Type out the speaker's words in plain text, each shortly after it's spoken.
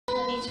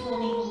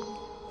2020.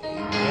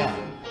 Yeah.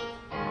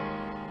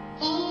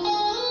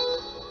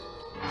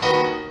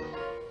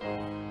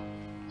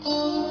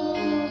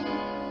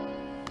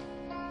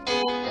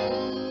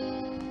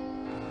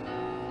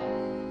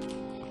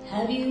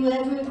 Have you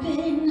ever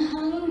been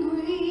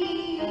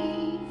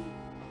hungry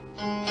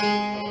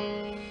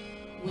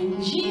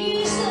when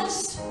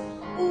Jesus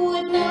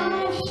would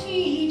not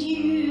feed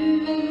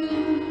you?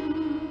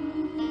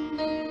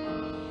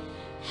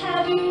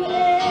 Have you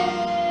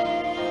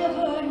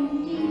ever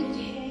needed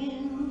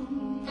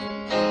Him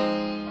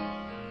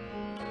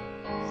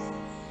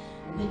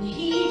when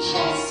He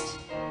just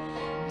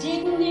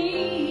didn't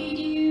need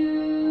you?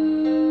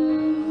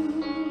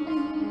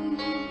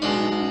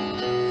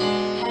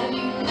 Have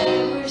you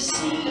ever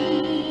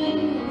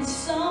seen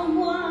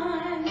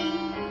someone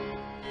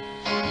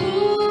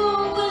who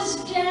was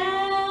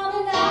down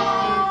and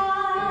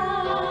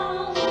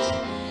out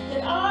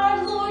that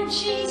our Lord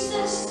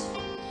Jesus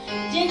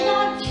did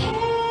not care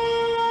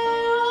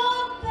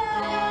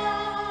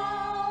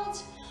about?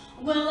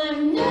 Well,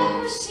 I've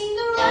never seen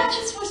the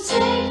righteous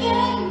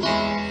forsaken.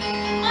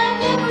 I've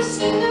never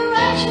seen the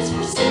righteous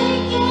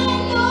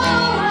forsaken. Oh,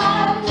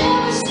 I've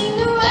never seen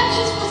the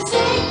righteous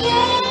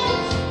forsaken,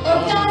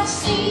 or God's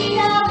seed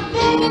out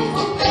begging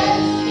for bread.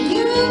 And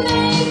you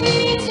may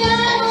be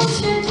down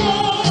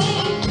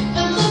today,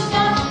 but look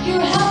up,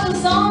 your help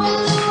is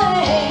on the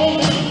way.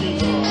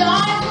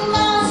 Dark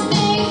clouds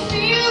may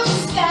fill the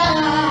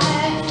sky,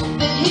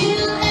 but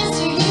He'll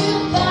answer you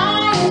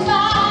by and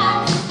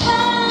by,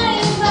 by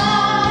and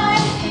by.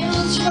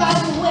 He'll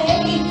drive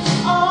away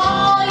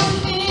all your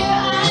fear. I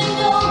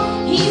know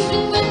He's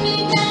been with me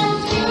down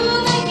through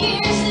the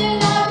years, and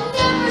I've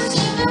never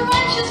seen the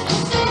righteous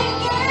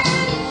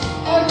forsaken,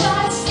 or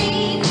God's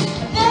seed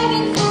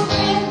begging for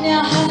bread.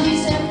 Now have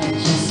His ever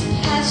just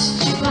passed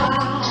you by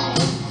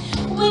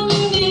when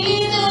you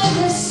needed a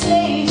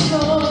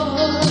Savior?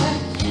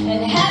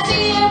 And has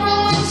He ever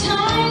one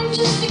time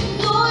just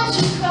ignored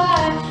your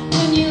cry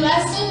when you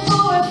asked Him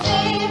for a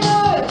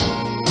favor?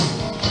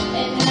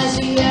 And has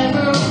He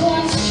ever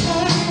once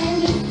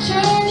turned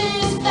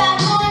His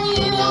back on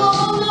you?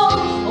 Oh no,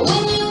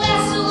 when you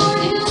ask the Lord,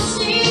 He'll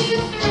see you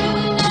through.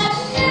 And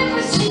I've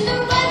never seen the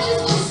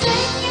righteous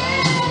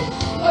forsaken,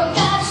 or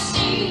God's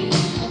seed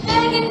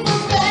begging for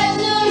bread.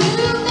 No,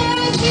 you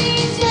may be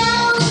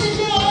down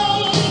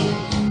today,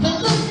 but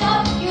look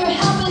up, your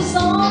help is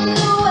on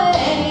the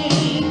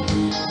way.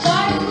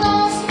 Dark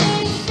clouds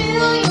may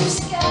fill your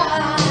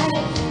sky,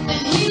 but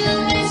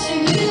He'll answer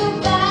you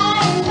by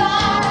and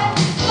by,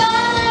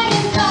 by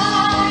and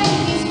by.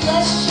 He's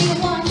blessed you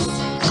once,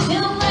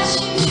 He'll bless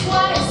you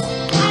twice.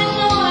 I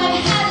know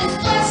I've had His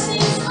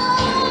blessings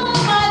all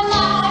my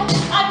life.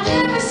 I've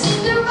never seen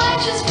the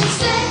righteous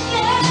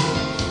forsaken,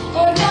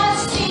 or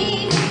God's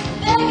seed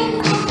begging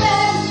for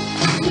bread.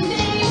 You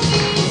may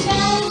be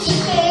down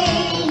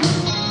today,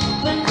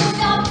 but look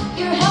up,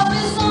 your help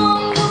is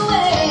on the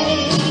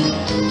way.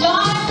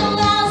 Dark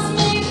clouds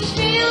may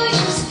fill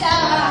your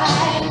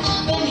sky,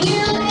 but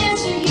He'll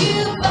answer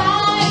you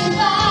by and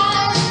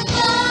by,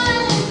 by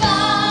and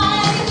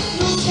by.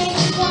 You'll take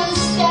one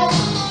step,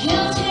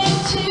 He'll take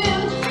two.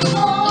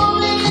 Oh,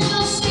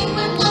 little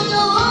secret what the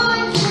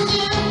Lord can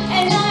do.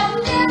 And I've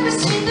never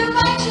seen the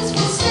righteous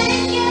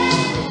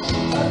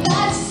forsaken, or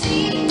God's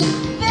seed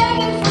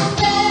begging for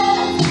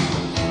bread.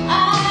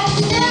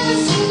 I've never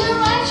seen the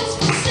righteous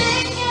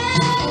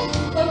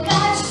forsaken, or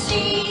God's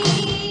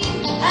seed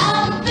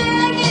out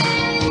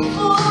begging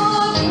for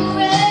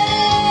bread.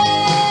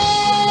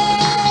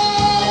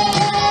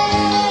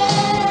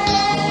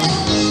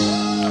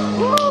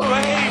 Woo,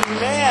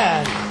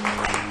 amen.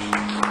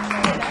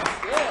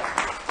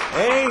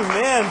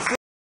 Amen.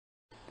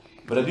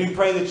 But I do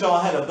pray that y'all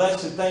had a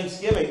blessed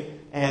Thanksgiving.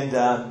 And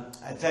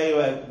I tell you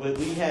what,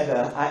 we had,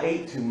 I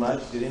ate too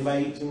much. Did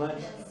anybody eat too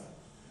much?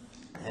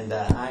 And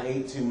I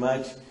ate too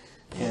much.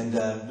 And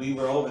we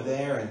were over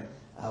there,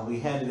 and we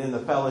had it in the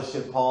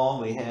fellowship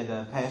hall. We had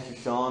Pastor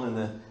Sean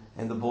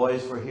and the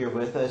boys were here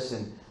with us.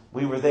 And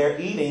we were there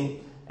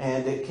eating.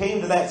 And it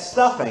came to that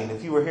stuffing.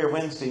 If you were here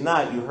Wednesday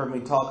night, you heard me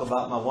talk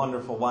about my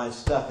wonderful wife's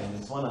stuffing.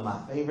 It's one of my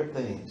favorite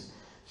things.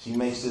 She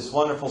makes this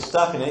wonderful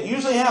stuffing. It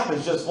usually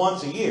happens just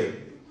once a year.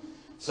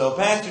 So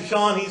Pastor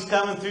Sean, he's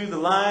coming through the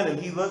line, and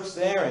he looks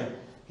there, and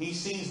he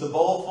sees the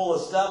bowl full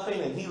of stuffing,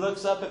 and he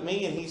looks up at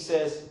me, and he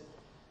says,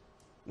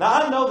 "Now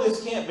I know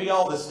this can't be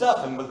all the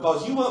stuffing,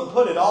 because you wouldn't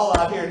put it all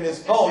out here in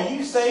this bowl.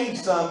 You saved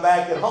some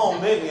back at home,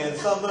 didn't you, in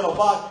some little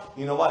box?"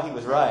 You know what? He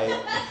was right.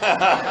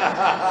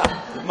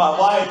 My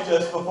wife,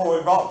 just before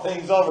we brought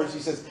things over, she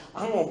says,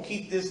 "I'm going to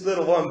keep this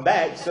little one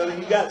back so that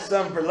you got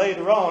some for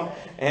later on."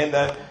 And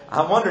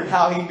I wondered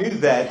how he knew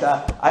that.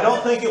 I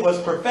don't think it was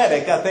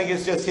prophetic. I think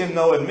it's just him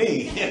knowing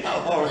me,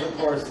 over the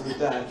course of the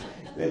time.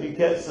 Then you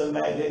kept some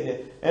back, didn't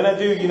you? And I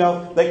do,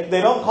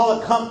 they don't call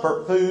it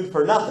comfort food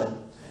for nothing.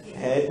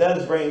 And it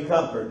does bring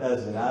comfort,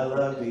 doesn't it? I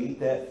love to eat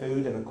that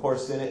food, and of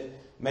course then it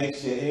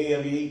makes you, any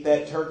of you eat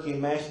that turkey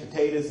and mashed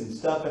potatoes and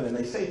stuffing, and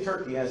they say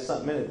turkey has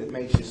something in it that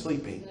makes you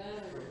sleepy.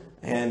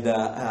 And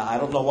I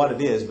don't know what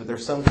it is, but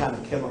there's some kind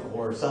of chemical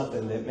or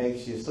something that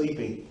makes you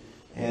sleepy.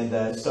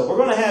 And so we're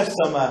going to have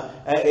some,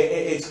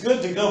 it's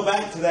good to go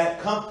back to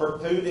that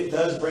comfort food. It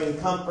does bring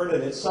comfort,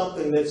 and it's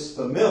something that's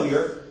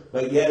familiar,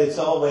 but yet it's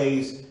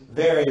always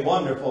very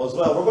wonderful as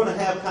well. We're going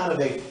to have kind of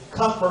a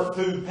comfort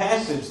food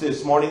passage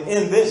this morning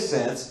in this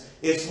sense.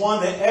 It's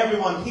one that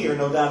everyone here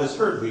no doubt has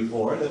heard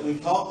before, that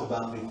we've talked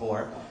about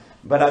before.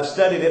 But I've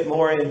studied it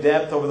more in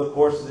depth over the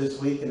course of this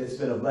week, and it's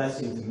been a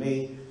blessing to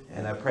me.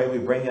 And I pray we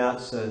bring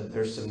out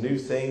there's some new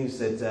things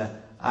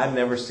that I've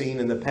never seen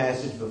in the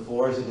passage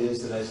before as it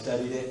is that I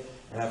studied it.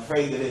 And I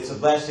pray that it's a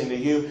blessing to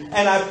you.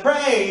 And I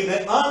pray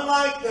that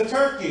unlike the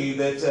turkey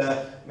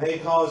that may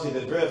cause you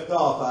to drift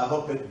off, I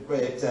hope it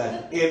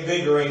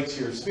invigorates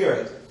your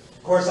spirit.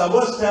 Of course, I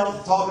was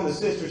talking to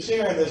Sister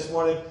Sharon this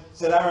morning,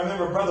 said I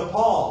remember Brother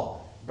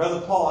Paul.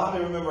 Brother Paul, I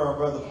remember our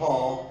Brother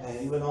Paul, and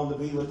he went on to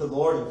be with the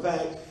Lord. In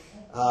fact,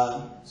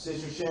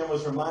 Sister Sharon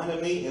was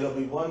reminding me, it'll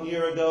be 1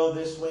 year ago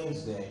this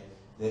Wednesday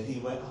that he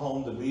went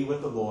home to be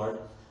with the Lord.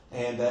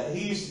 And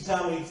he used to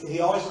tell me, he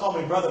always called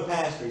me Brother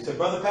Pastor. He said,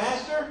 Brother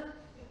Pastor?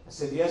 I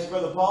said, yes,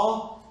 Brother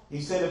Paul.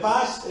 He said, if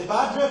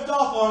I drift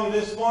off on you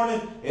this morning,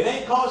 it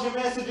ain't because your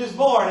message is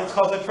boring, it's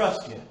because I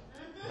trust you.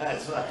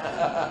 That's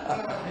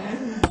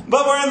right.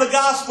 But we're in the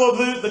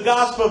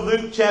Gospel of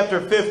Luke chapter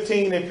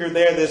 15. If you're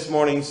there this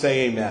morning,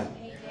 say amen.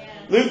 Amen.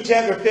 Luke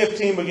chapter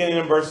 15, beginning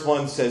in verse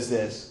 1, says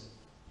this.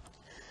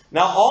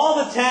 Now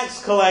all the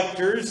tax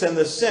collectors and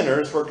the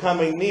sinners were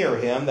coming near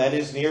him, that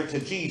is, near to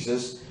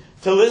Jesus,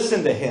 to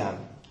listen to him.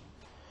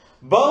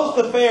 Both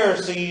the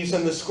Pharisees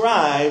and the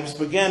scribes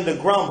began to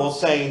grumble,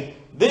 saying,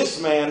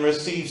 this man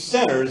receives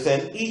sinners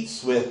and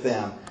eats with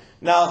them.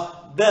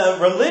 Now, the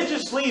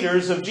religious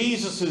leaders of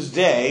Jesus'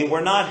 day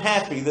were not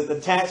happy that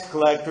the tax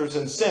collectors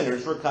and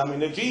sinners were coming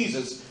to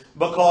Jesus,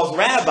 because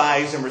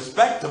rabbis and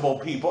respectable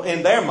people,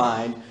 in their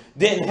mind,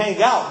 didn't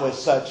hang out with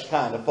such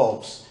kind of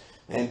folks.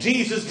 And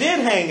Jesus did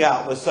hang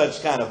out with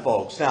such kind of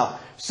folks. Now,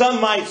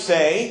 some might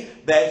say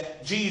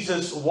that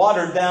Jesus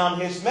watered down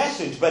his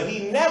message, but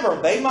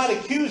they might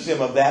accuse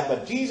him of that,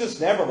 but Jesus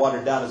never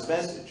watered down his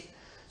message.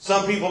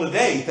 Some people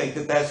today think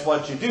that that's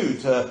what you do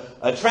to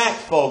attract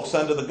folks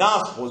unto the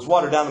gospel, is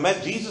water down the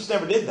message. Jesus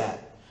never did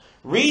that.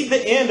 Read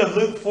the end of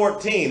Luke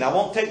 14. I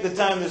won't take the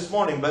time this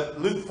morning,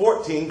 but Luke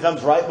 14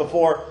 comes right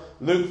before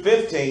Luke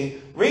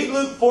 15. Read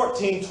Luke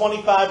 14,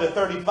 25 to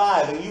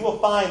 35, and you will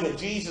find that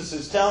Jesus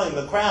is telling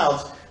the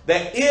crowds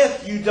that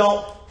if you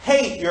don't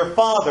hate your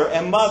father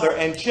and mother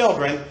and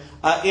children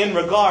in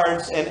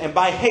regards, and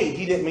by hate,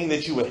 he didn't mean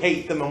that you would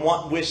hate them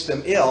and wish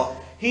them ill.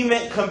 He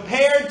meant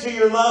compared to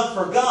your love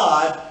for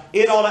God,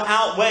 it ought to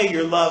outweigh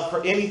your love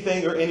for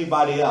anything or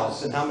anybody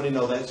else. And how many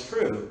know that's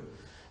true?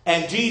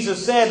 And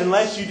Jesus said,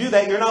 unless you do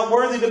that, you're not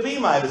worthy to be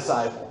my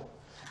disciple.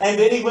 And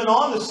then he went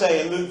on to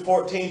say in Luke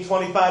 14,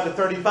 25 to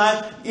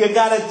 35, you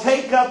got to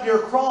take up your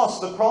cross.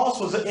 The cross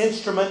was an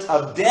instrument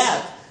of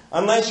death.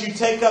 Unless you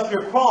take up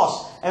your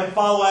cross and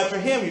follow after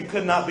him, you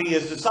could not be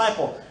his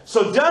disciple.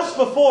 So just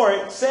before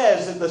it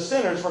says that the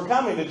sinners were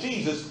coming to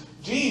Jesus,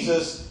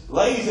 Jesus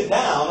lays it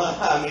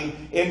down,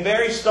 in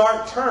very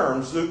stark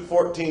terms, Luke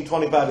 14,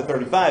 25 to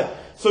 35.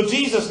 So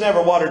Jesus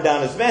never watered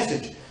down his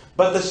message.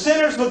 But the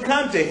sinners would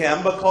come to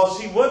him because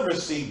he would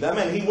receive them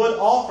and he would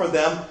offer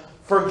them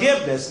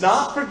forgiveness.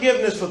 Not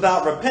forgiveness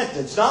without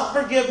repentance. Not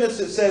forgiveness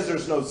that says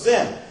there's no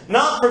sin.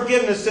 Not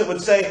forgiveness that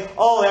would say,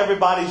 oh,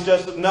 everybody's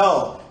just...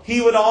 No. He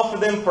would offer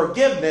them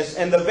forgiveness,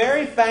 and the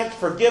very fact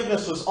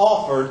forgiveness was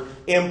offered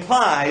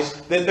implies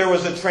that there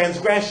was a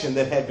transgression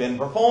that had been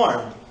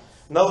performed.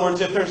 In other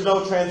words, if there's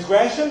no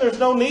transgression, there's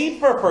no need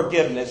for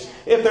forgiveness.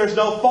 If there's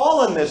no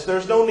fallenness,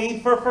 there's no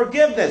need for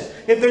forgiveness.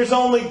 If there's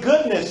only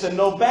goodness and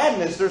no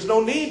badness, there's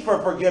no need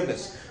for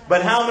forgiveness.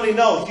 But how many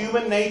know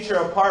human nature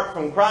apart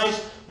from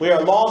Christ, we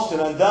are lost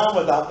and undone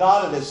without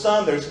God and his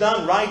Son. There's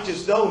none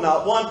righteous, no,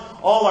 not one.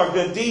 All our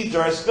good deeds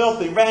are as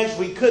filthy rags.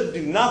 We could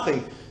do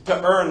nothing to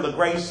earn the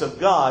grace of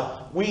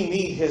God. We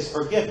need his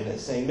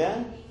forgiveness.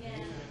 Amen?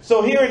 Amen.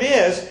 So here it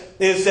is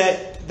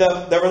that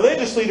the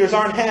religious leaders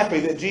aren't happy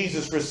that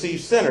Jesus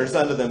receives sinners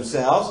unto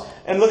themselves.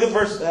 And look at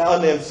verse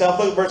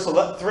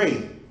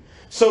 3.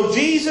 So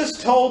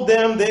Jesus told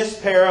them this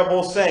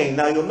parable, saying,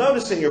 now you'll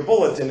notice in your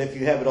bulletin, if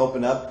you have it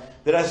open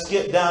up, that I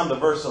skipped down to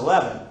verse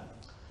 11.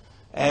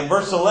 And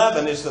verse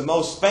 11 is the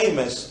most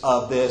famous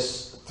of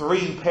this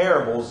 3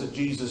 parables that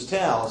Jesus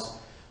tells.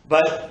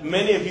 But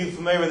many of you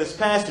familiar with this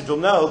passage will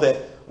know that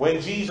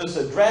when Jesus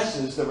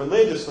addresses the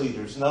religious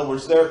leaders, in other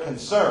words, their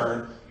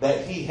concern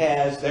that he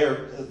has,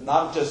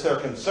 not just their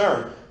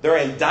concern, their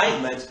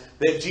indictment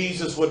that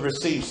Jesus would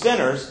receive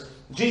sinners,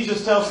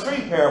 Jesus tells 3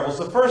 parables,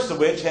 the first of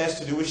which has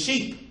to do with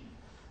sheep.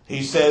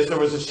 He says there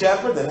was a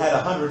shepherd that had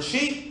 100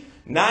 sheep,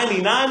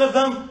 99 of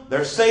them,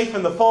 they're safe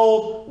in the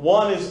fold,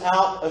 1 is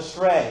out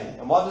astray.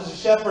 And what does the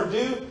shepherd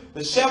do?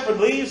 The shepherd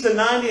leaves the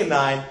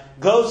 99,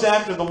 goes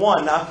after the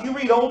 1. Now, if you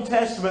read Old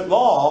Testament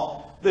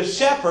law, the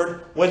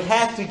shepherd would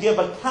have to give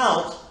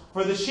account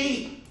for the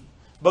sheep,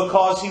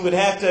 because he would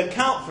have to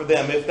account for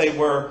them if they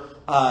were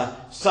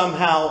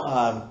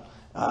somehow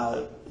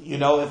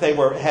if they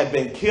had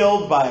been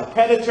killed by a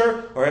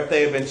predator or if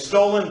they had been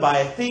stolen by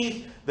a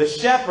thief, the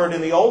shepherd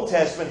in the Old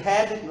Testament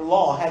had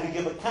to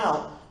give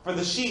account for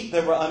the sheep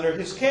that were under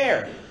his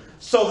care.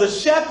 So the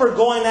shepherd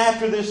going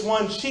after this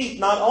one sheep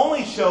not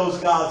only shows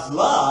God's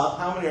love.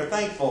 How many are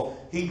thankful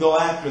he'd go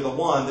after the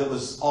one that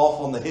was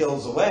off on the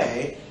hills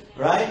away,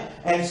 right?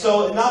 And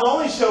so it not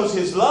only shows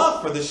his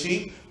love for the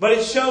sheep, but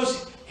it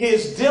shows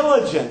his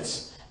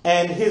diligence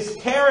and his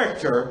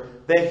character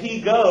that he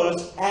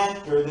goes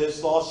after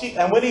this lost sheep.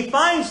 And when he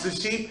finds the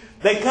sheep,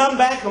 they come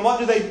back, and what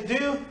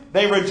do?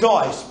 They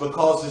rejoice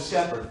because the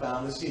shepherd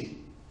found the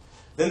sheep.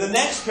 Then the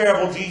next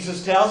parable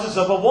Jesus tells is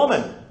of a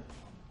woman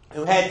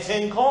who had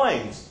 10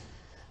 coins.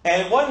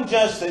 And it wasn't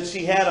just that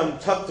she had them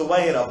tucked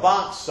away in a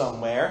box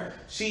somewhere.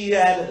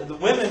 The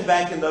women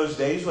back in those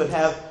days would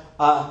have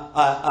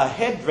a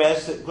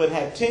headdress that would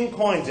have 10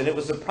 coins, and it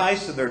was the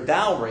price of their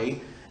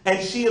dowry. And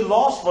she had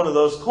lost one of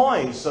those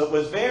coins, so it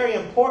was very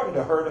important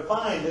to her to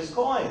find this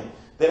coin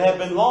that had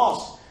been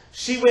lost.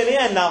 She went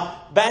in.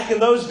 Now, back in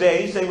those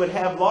days, they would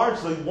have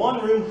largely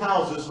one-room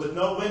houses with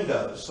no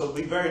windows, so it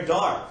would be very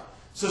dark.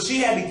 So she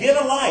had to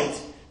get a light,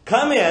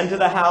 come into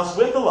the house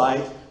with a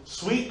light,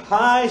 sweep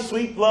high,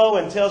 sweep low,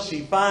 until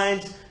she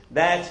finds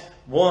that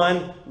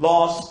one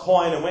lost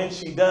coin. And when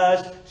she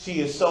does, she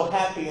is so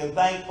happy and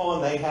thankful,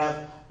 and they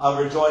have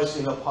a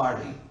rejoicing, a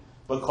party,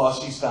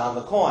 because she's found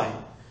the coin.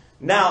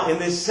 Now, in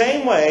this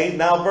same way,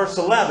 now verse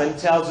 11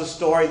 tells a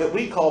story that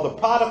we call the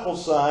prodigal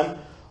son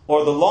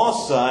or the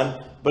lost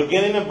son.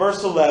 Beginning in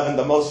verse 11,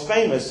 the most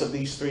famous of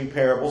these three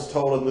parables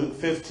told in Luke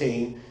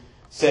 15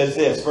 says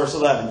this, verse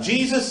 11.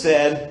 Jesus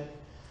said,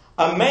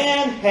 "A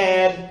man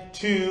had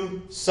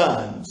 2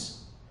 sons.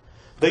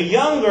 The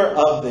younger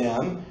of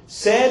them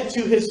said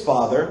to his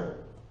father,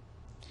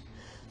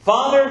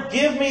 'Father,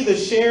 give me the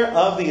share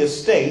of the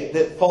estate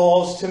that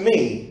falls to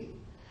me.'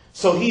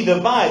 So he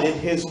divided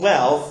his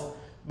wealth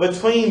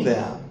between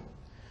them.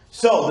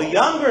 So the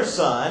younger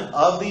son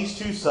of these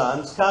 2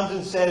 sons comes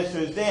and says to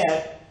his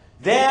dad,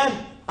 'Dad,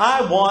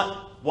 I want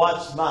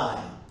what's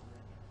mine,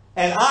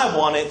 and I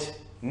want it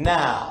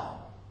now.'"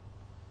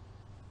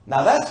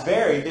 Now that's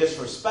very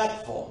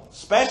disrespectful,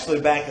 especially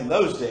back in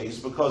those days,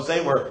 because they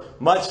were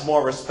much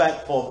more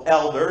respectful of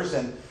elders.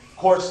 And of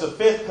course the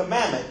 5th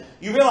commandment,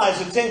 you realize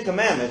the 10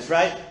 commandments,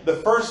 right? The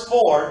first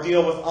 4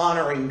 deal with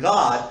honoring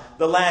God.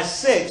 The last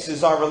 6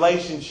 is our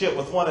relationship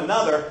with one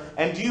another.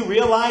 And do you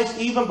realize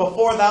even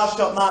before thou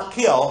shalt not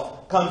kill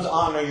comes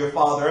honor your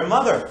father and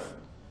mother?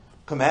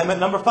 Commandment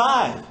number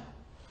 5.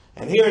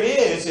 And here it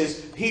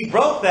is he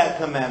broke that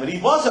commandment. He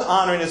wasn't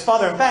honoring his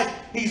father. In fact,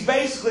 he's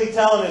basically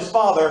telling his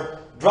father,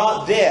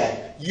 drop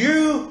dead.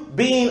 You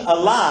being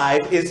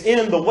alive is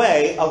in the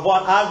way of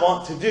what I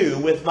want to do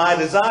with my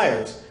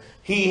desires.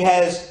 He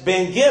has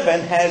been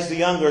given, has the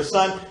younger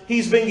son,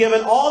 he's been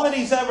given all that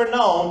he's ever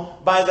known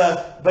by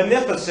the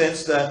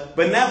beneficence, the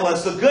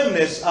benevolence, the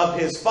goodness of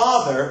his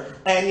father.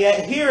 And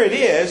yet here it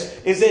is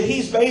that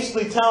he's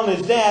basically telling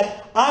his dad,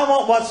 I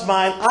want what's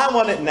mine, I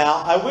want it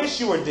now, I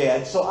wish you were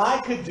dead so I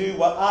could do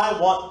what I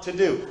want to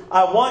do.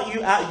 I want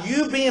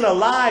you being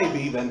alive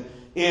even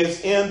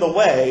is in the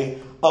way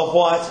of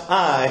what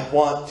I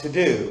want to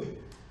do.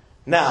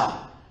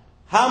 Now,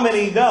 how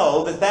many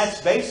know that that's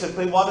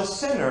basically what a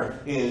sinner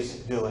is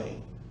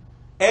doing?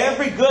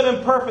 Every good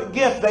and perfect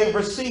gift they've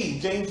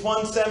received, James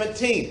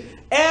 1:17,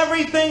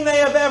 everything they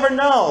have ever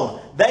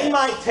known, they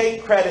might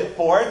take credit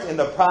for it in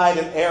the pride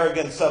and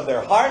arrogance of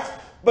their hearts,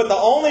 but the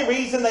only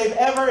reason they've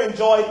ever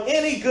enjoyed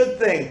any good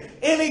thing,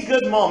 any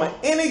good moment,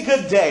 any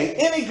good day,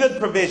 any good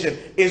provision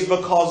is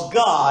because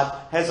God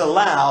has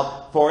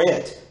allowed for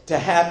it to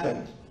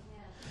happen.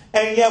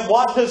 And yet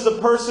what does the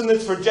person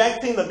that's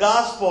rejecting the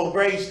gospel of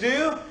grace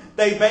do?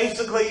 They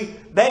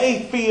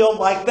feel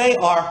like they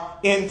are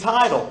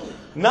entitled.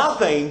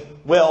 Nothing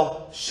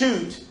will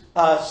shoot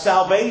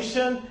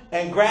salvation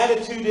and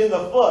gratitude in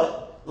the foot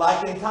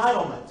like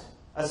entitlement.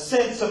 A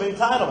sense of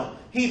entitlement.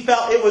 He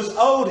felt it was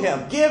owed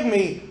him. Give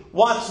me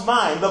what's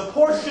mine. The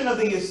portion of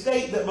the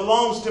estate that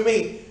belongs to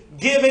me.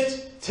 Give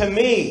it to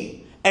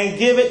me. And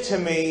give it to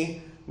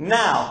me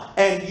now.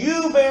 And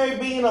you very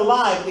being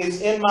alive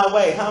is in my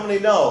way. How many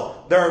know?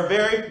 There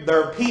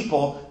are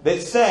people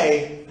that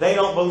say they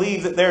don't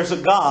believe that there's a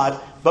God,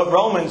 but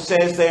Romans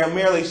says they are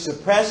merely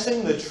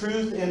suppressing the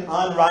truth in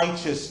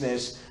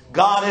unrighteousness.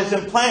 God has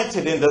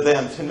implanted into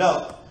them to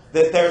know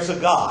that there's a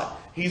God.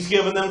 He's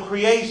given them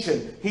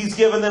creation. He's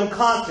given them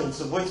conscience,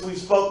 of which we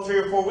spoke 3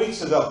 or 4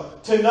 weeks ago,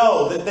 to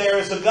know that there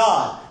is a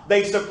God.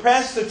 They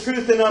suppress the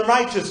truth in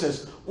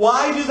unrighteousness.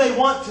 Why do they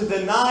want to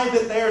deny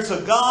that there's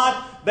a God?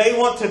 They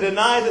want to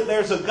deny that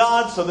there's a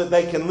God so that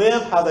they can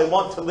live how they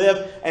want to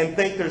live and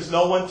think there's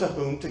no one to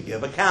whom to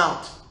give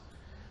account.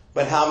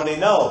 But how many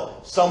know?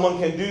 Someone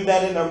can do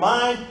that in their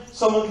mind.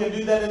 Someone can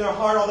do that in their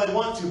heart all they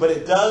want to. But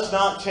it does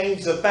not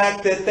change the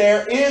fact that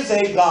there is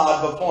a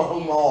God before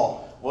whom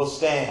all will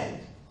stand.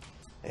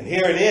 And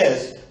here it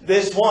is.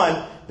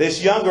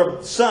 This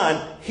younger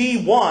son,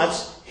 he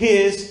wants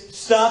his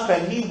stuff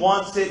and he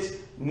wants it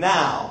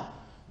now.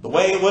 The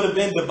way it would have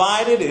been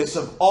divided is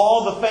of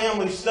all the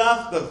family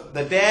stuff,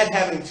 the dad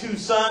having two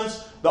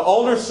sons. The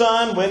older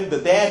son, when the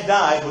dad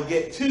died, would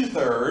get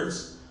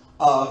 2/3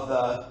 of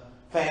the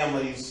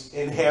family's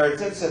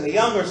inheritance, and the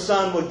younger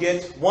son would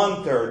get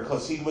 1/3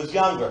 because he was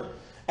younger.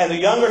 And the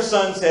younger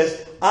son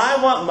says,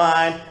 I want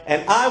mine,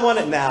 and I want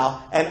it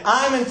now, and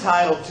I'm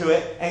entitled to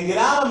it, and get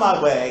out of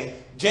my way.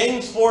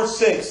 James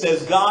 4:6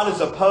 says God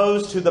is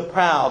opposed to the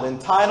proud.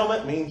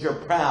 Entitlement means you're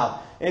proud.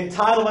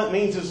 Entitlement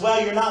means as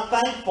well you're not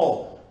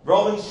thankful.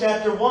 Romans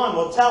chapter 1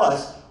 will tell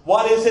us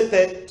what is it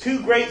that two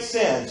great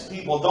sins.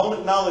 People don't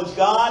acknowledge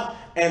God,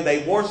 and they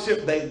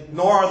worship,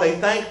 nor are they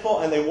thankful,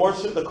 and they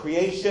worship the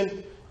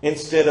creation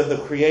instead of the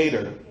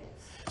Creator.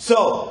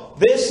 So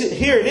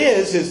here it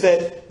is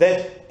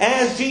that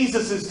as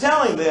Jesus is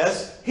telling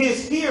this,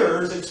 his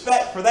hearers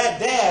expect for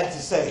that dad to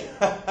say,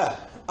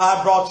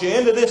 I brought you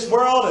into this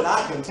world and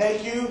I can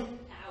take you.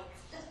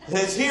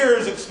 His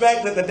hearers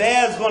expect that the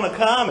dad's going to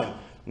come and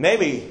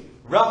maybe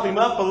rough him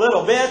up a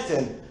little bit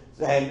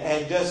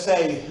and just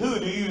say, who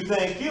do you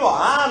think you are?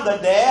 I'm the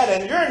dad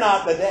and you're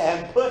not the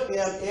dad, and put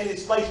him in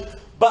his place.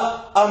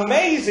 But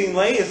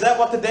amazingly, is that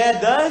what the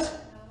dad does?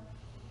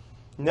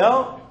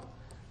 No.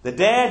 The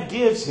dad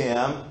gives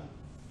him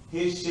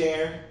his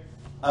share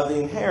of the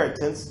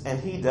inheritance, and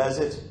he does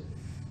it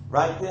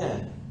right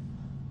then.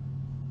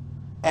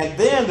 And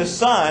then the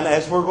son,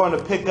 as we're going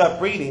to pick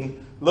up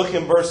reading, look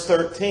in verse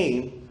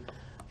 13,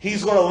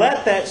 he's going to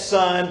let that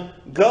son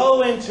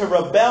go into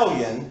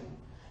rebellion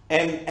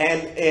and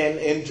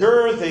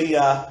endure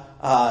the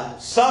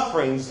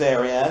sufferings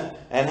therein.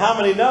 And how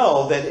many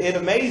know that it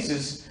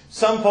amazes?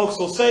 Some folks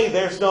will say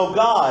there's no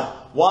God.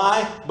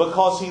 Why?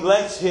 Because he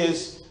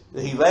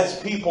lets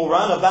people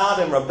run about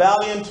in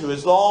rebellion to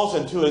his laws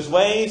and to his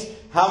ways.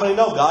 How many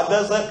know God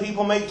does let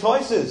people make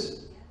choices?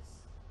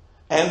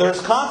 And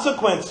there's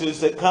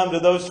consequences that come to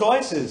those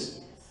choices.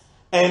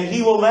 And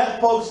he will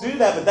let folks do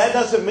that. But that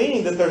doesn't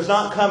mean that there's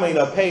not coming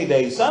a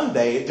payday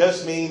someday. It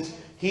just means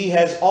he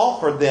has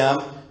offered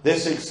them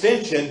this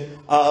extension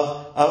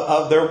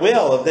of their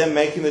will, of them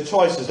making the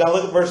choices. Now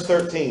look at verse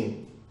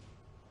 13.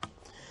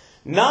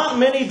 Not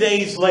many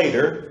days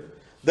later,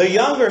 the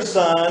younger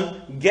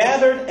son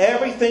gathered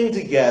everything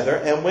together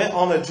and went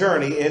on a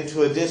journey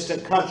into a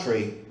distant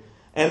country.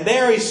 And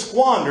there he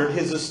squandered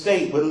his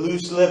estate with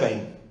loose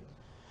living.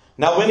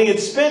 Now when he had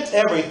spent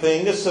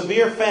everything, a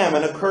severe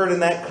famine occurred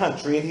in that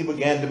country, and he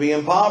began to be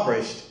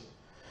impoverished.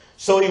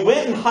 So he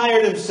went and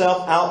hired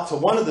himself out to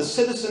one of the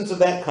citizens of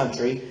that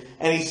country,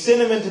 and he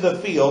sent him into the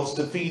fields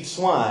to feed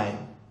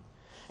swine.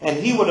 And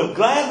he would have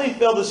gladly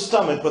filled his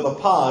stomach with the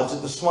pods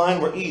that the swine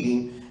were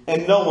eating,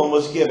 and no one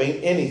was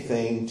giving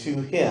anything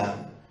to him.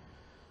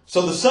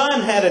 So the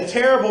son had a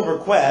terrible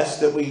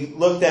request that we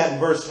looked at in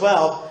verse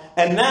 12,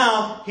 and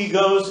now he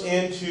goes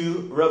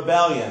into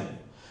rebellion.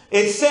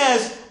 It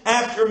says,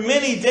 after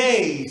many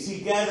days he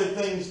gathered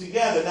things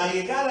together. Now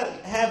you got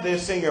to have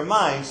this in your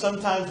mind.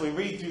 Sometimes we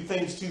read through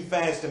things too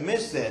fast and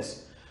miss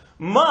this.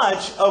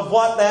 Much of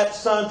what that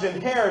son's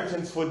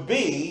inheritance would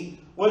be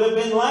would have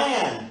been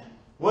land,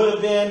 would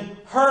have been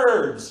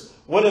herds,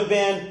 would have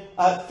been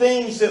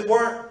things that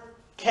weren't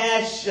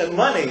cash and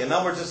money. In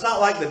other words, it's not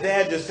like the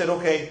dad just said,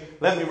 okay,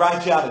 let me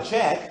write you out a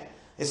check.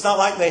 It's not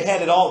like they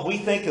had it all. We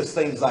think of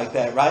things like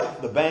that,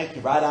 right? The bank,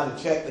 you write out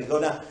a check, they go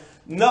down.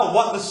 No,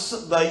 what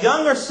the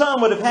younger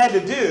son would have had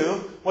to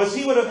do was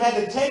he would have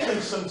had to take him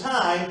some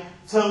time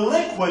to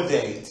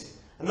liquidate.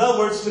 In other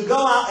words, to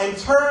go out and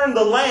turn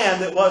the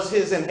land that was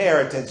his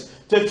inheritance,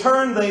 to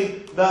turn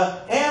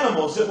the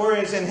animals that were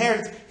his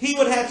inheritance. He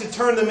would have to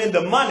turn them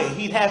into money.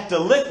 He'd have to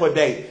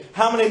liquidate.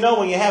 How many know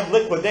when you have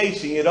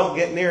liquidation, you don't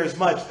get near as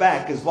much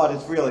back as what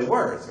it's really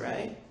worth,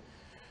 right?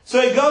 So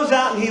he goes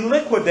out and he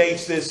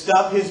liquidates this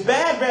stuff. His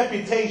bad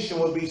reputation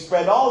will be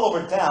spread all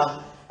over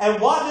town. And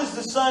what does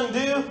the son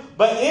do?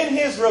 But in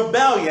his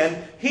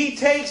rebellion, he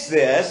takes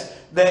this,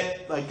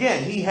 that,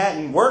 again, he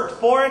hadn't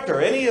worked for it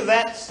or any of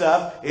that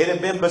stuff. It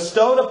had been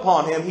bestowed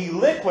upon him. He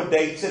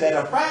liquidates it at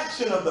a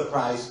fraction of the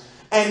price.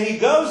 And he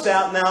goes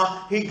out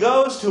now, he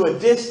goes to a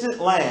distant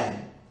land.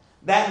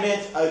 That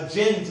meant a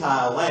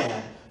Gentile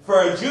land.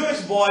 For a Jewish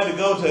boy to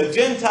go to a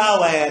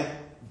Gentile land,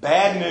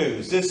 bad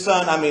news. This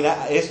son,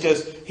 it's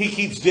just, he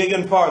keeps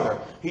digging farther.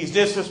 He's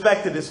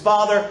disrespected his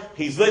father.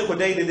 He's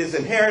liquidated his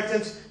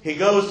inheritance. He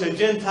goes to a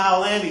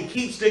Gentile land. He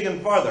keeps digging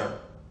farther.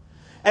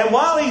 And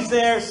while he's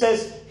there, it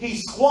says he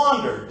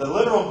squandered. The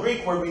literal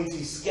Greek word means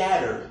he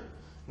scattered.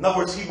 In other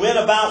words, he went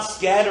about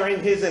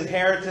scattering his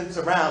inheritance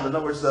around. In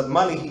other words, the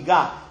money he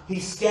got, he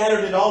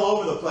scattered it all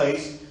over the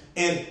place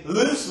in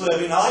loose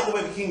living. I like the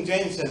way the King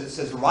James says it. It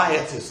says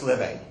riotous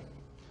living.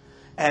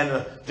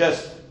 And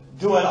just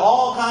doing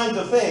all kinds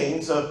of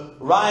things of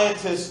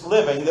riotous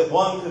living that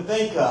one could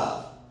think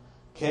of.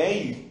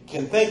 Okay, you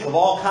can think of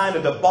all kind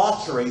of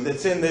debauchery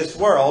that's in this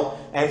world,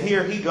 and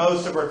here he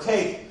goes to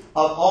partake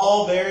of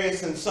all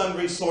various and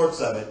sundry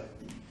sorts of it.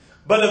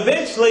 But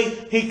eventually,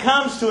 he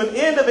comes to an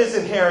end of his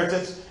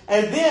inheritance,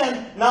 and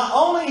then not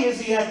only is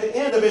he at the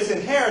end of his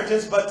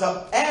inheritance, but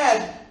to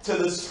add to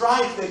the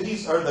strife that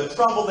or the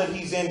trouble that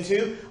he's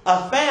into,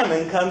 a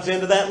famine comes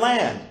into that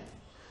land.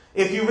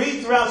 If you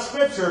read throughout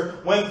Scripture,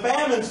 when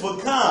famines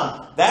would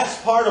come,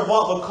 that's part of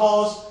what would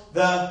cause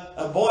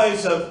the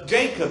boys of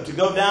Jacob to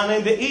go down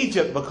into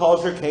Egypt,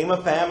 because there came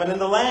a famine in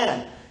the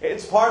land.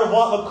 It's part of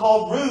what would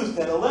cause Ruth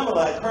and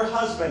Elimelech, her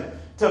husband,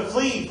 to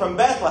flee from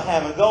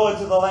Bethlehem and go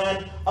into the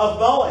land of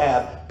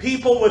Moab.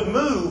 People would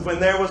move when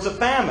there was a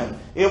famine.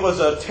 It was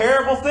a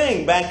terrible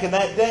thing back in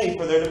that day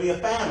for there to be a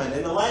famine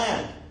in the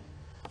land.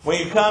 When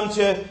you come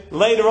to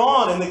later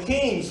on in the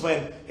Kings,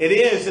 when it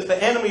is that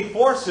the enemy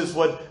forces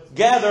would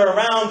gather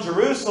around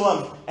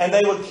Jerusalem and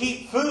they would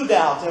keep food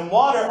out and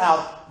water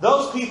out,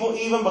 those people,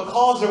 even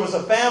because there was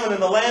a famine in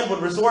the land,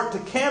 would resort to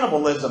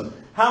cannibalism.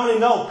 How many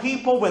know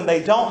people, when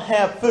they don't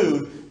have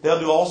food, they'll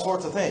do all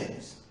sorts of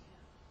things?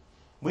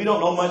 We don't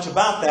know much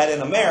about that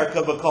in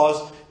America,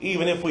 because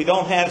even if we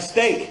don't have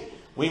steak,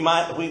 we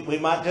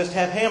might just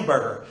have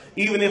hamburger.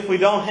 Even if we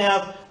don't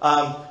have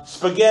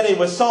spaghetti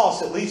with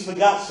sauce, at least we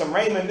got some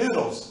ramen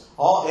noodles.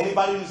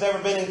 Anybody who's ever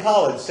been in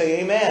college,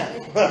 say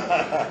amen.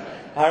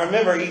 I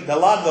remember eating a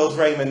lot of those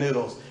ramen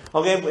noodles.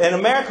 Okay, in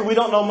America, we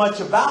don't know much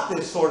about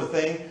this sort of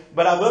thing.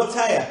 But I will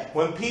tell you,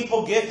 when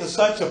people get to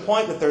such a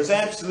point that there's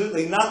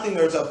absolutely nothing,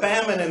 there's a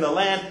famine in the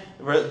land,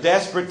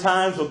 desperate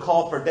times will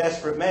call for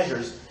desperate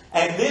measures.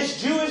 And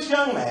this Jewish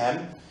young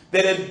man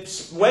that had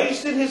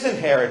wasted his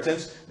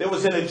inheritance, that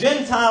was in a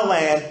Gentile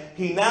land,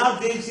 he now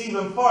digs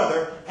even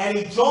further, and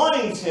he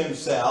joins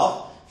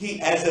himself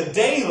as a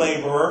day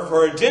laborer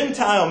for a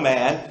Gentile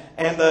man.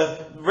 And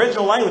the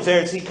original language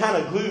there is he kind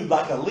of glued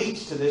like a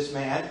leech to this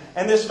man.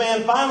 And this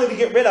man, finally, to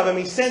get rid of him,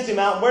 he sends him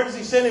out. Where does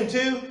he send him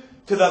to?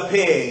 To the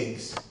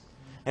pigs.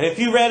 And if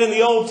you read in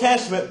the Old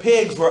Testament,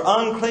 pigs were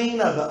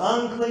unclean of the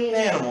unclean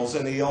animals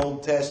in the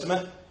Old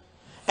Testament.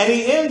 And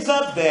he ends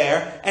up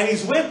there, and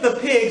he's with the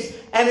pigs,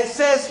 and it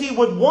says he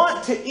would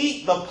want to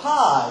eat the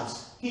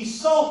pods.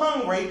 He's so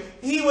hungry,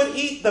 he would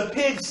eat the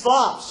pig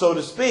slop, so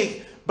to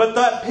speak. But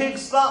that pig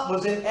slop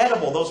was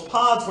inedible. Those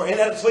pods were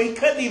inedible, so he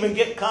couldn't even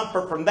get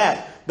comfort from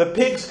that. The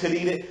pigs could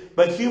eat it,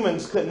 but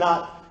humans could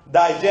not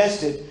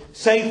digest it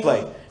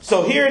safely.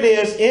 So here it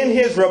is, in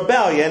his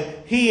rebellion,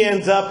 he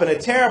ends up in a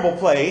terrible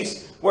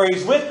place where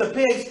he's with the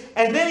pigs,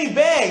 and then he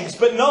begs,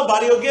 but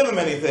nobody will give him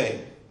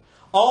anything.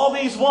 All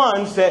these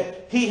ones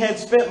that he had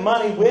spent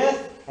money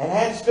with and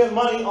had spent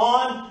money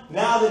on,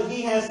 now that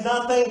he has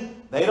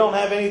nothing, they don't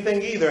have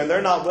anything either, and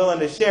they're not willing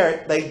to share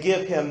it. They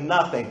give him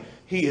nothing.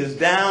 He is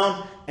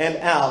down and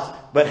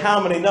out. But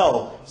how many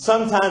know?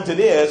 Sometimes it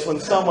is when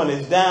someone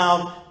is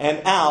down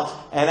and out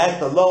and at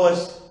the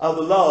lowest of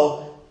the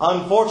low.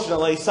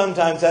 Unfortunately,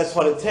 sometimes that's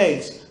what it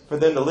takes for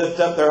them to lift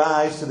up their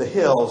eyes to the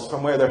hills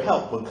from where their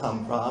help would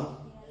come from.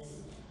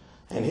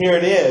 And here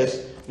it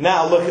is.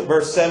 Now look at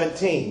verse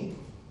 17.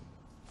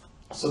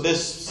 So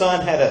this son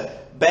had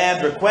a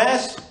bad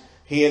request.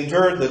 He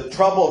endured the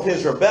trouble of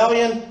his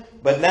rebellion.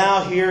 But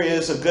now here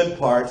is a good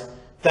part.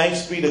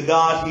 Thanks be to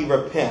God, he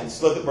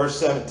repents. Look at verse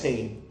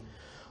 17.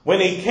 When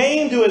he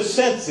came to his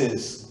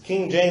senses,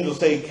 King James will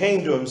say he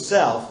came to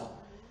himself,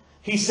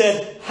 he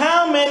said,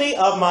 how many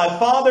of my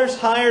father's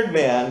hired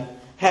men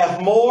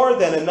have more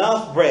than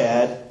enough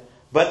bread,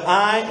 but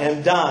I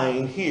am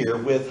dying here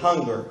with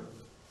hunger?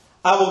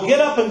 I will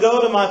get up and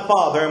go to my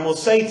father and will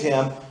say to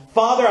him,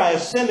 Father, I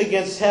have sinned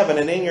against heaven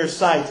and in your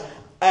sight.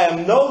 I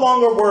am no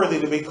longer worthy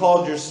to be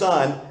called your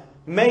son.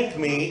 Make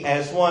me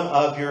as one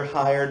of your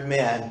hired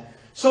men.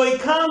 So he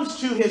comes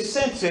to his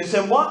senses,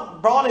 and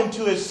what brought him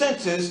to his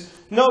senses,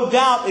 no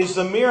doubt, is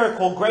the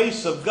miracle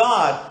grace of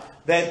God,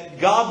 that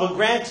God will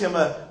grant him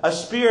a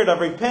spirit of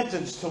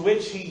repentance to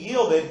which he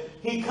yielded.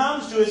 He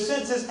comes to his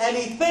senses and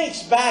he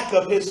thinks back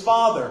of his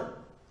father.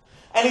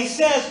 And he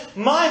says,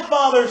 my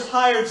father's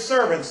hired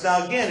servants.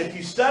 Now again, if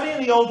you study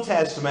in the Old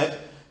Testament,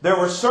 there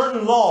were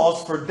certain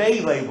laws for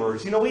day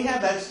laborers. You know, we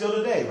have that still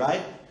today,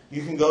 right?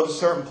 You can go to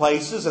certain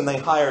places and they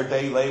hire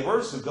day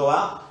laborers who go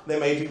out. They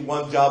may do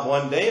one job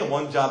one day and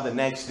one job the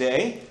next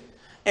day.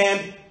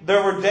 And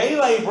there were day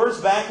laborers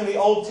back in the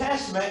Old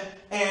Testament.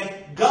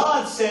 And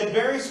God said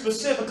very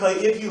specifically,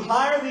 if you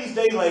hire these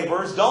day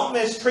laborers, don't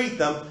mistreat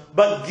them,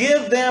 but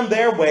give them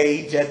their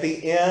wage at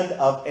the end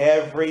of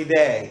every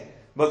day.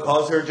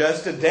 Because they're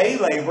just a day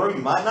laborer.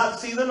 You might not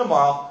see them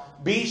tomorrow.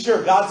 Be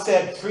sure, God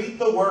said, treat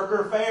the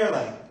worker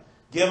fairly.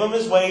 Give him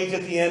his wage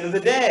at the end of the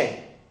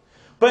day.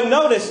 But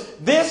notice,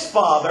 this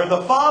father,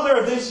 the father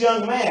of this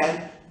young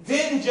man,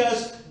 didn't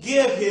just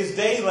give his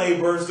day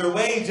laborers their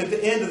wage at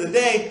the end of the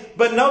day.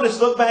 But notice,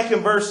 look back in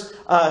verse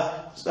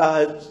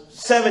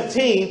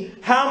 17.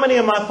 How many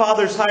of my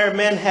father's hired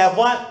men have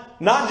what?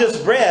 Not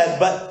just bread,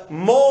 but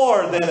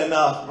more than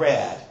enough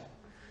bread.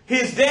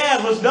 His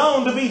dad was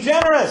known to be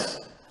generous.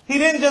 He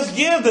didn't just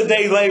give the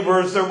day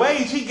laborers their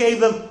wage. He gave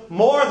them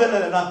more than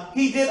enough.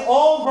 He did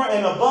over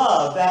and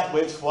above that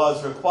which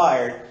was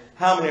required.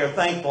 How many are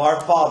thankful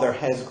our Father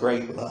has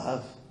great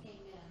love?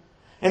 Amen.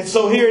 And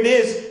so here it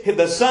is.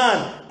 The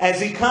son,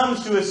 as he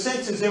comes to his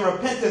senses in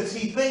repentance,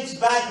 he thinks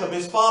back of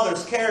his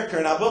father's character.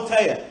 And I will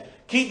tell you,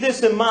 keep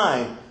this in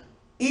mind.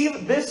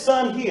 Even this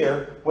son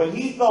here, when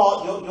he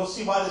thought, you'll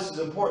see why this is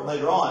important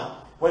later on.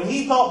 When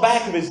he thought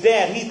back of his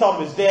dad, he thought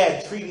of his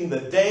dad treating the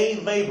day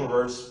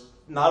laborers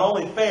not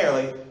only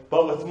fairly,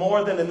 but with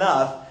more than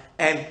enough.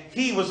 And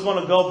he was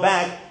going to go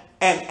back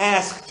and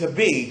ask to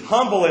be,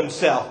 humble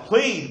himself,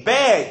 plead,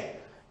 beg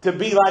to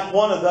be like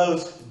one of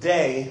those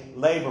day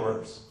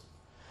laborers.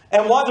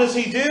 And what does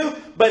he do?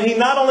 But he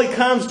not only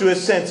comes to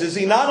his senses,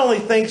 he not only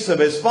thinks of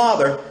his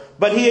father,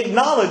 but he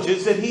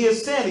acknowledges that he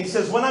has sinned. He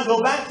says, when I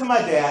go back to my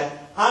dad,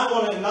 I'm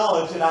going to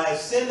acknowledge that I have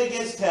sinned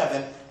against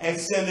heaven and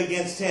sinned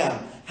against him.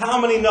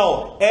 How many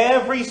know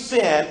every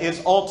sin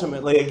is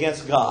ultimately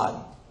against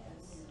God?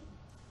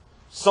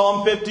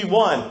 Psalm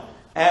 51,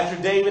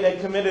 after David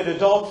had committed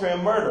adultery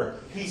and murder,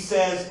 he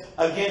says,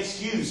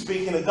 against you,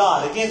 speaking of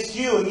God, against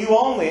you and you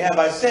only have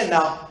I sinned.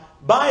 Now,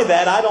 by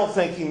that, I don't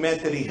think he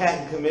meant that he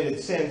hadn't committed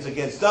sins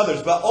against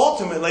others, but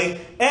ultimately,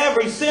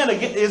 every sin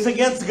is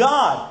against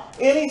God.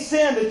 Any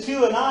sin that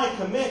you and I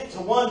commit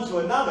to one to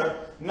another,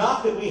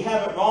 not that we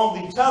haven't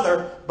wronged each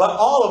other, but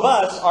all of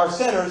us are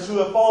sinners who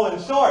have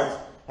fallen short.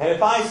 And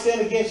if I sin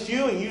against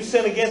you and you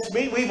sin against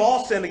me, we've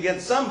all sinned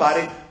against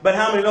somebody. But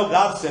how many know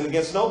God sinned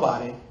against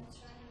nobody?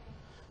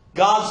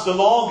 God's the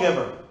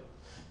lawgiver.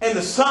 And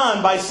the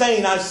Son, by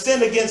saying, I've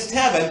sinned against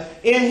heaven,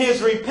 in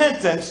his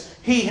repentance,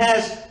 he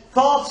has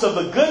thoughts of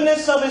the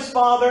goodness of his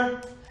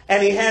Father,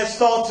 and he has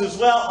thoughts as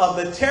well of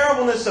the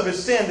terribleness of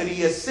his sin, that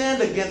he has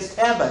sinned against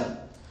heaven.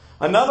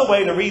 Another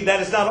way to read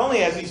that is not only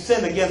has he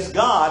sinned against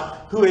God,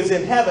 who is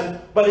in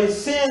heaven, but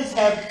his sins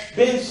have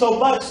been so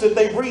much that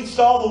they've reached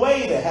all the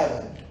way to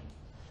heaven.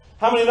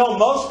 How many know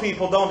most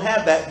people don't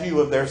have that view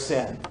of their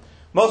sin?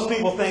 Most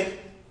people think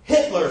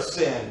Hitler's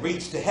sin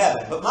reached to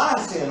heaven, but my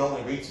sin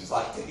only reaches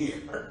like to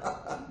here.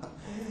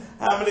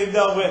 How many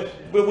know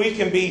we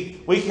can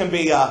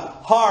be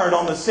hard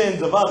on the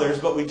sins of others,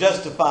 but we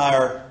justify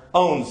our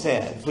own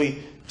sins?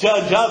 We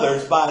judge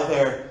others by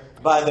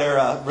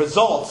their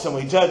results, and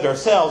we judge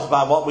ourselves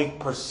by what we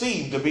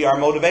perceive to be our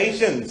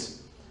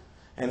motivations.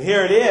 And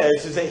here it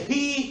is that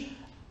he,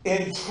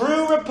 in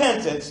true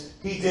repentance,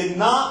 he did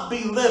not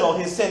belittle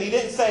his sin. He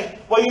didn't say,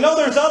 well, you know,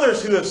 there's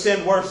others who have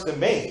sinned worse than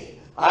me.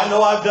 I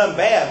know I've done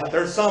bad, but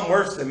there's some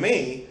worse than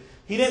me.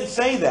 He didn't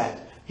say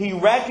that. He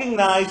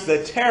recognized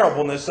the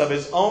terribleness of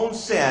his own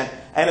sin.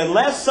 And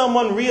unless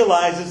someone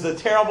realizes the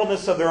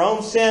terribleness of their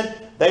own sin,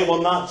 they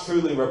will not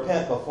truly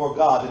repent before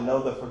God and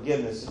know the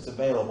forgiveness that's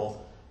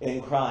available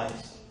in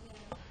Christ.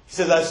 He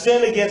says, I've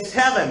sinned against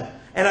heaven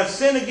and I've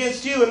sinned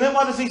against you. And then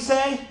what does he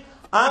say?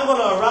 I'm going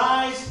to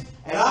arise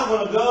and I'm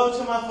going to go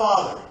to my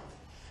Father.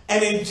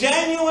 And in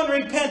genuine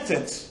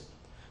repentance,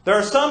 there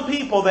are some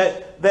people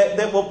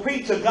that will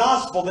preach a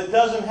gospel that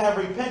doesn't have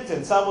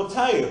repentance. I will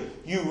tell you,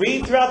 you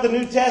read throughout the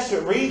New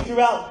Testament, read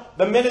throughout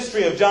the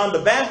ministry of John the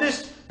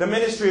Baptist, the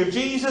ministry of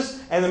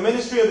Jesus, and the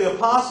ministry of the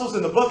apostles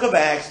in the book of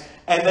Acts,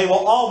 and they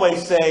will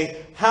always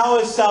say, how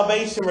is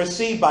salvation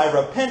received? By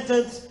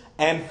repentance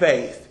and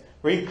faith.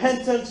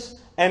 Repentance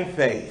and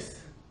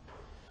faith.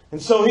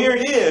 And so here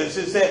it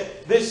is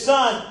that this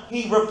son,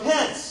 he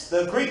repents.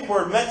 The Greek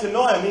word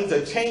metanoia means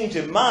a change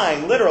of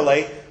mind,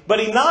 literally. But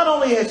he not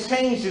only has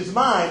changed his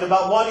mind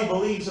about what he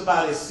believes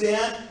about his sin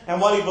and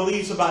what he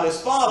believes about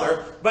his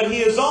father, but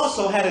he has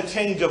also had a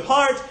change of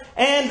heart,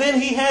 and then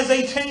he has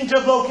a change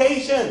of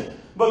location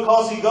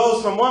because he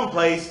goes from one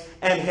place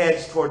and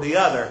heads toward the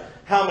other.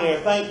 How many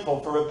are thankful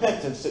for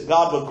repentance that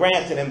God would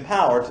grant and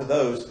empower to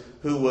those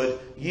who would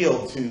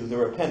yield to the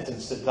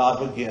repentance that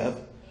God would give?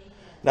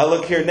 Now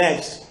look here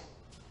next.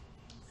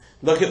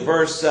 Look at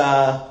verse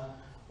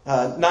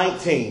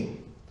 19.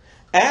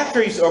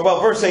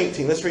 Verse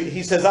 18, let's read.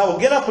 He says, I will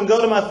get up and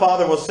go to my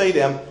father and will say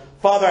to him,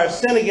 Father, I have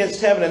sinned against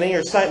heaven and in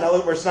your sight. Now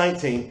look at verse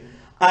 19.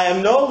 I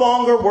am no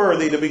longer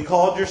worthy to be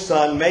called your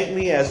son. Make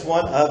me as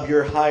one of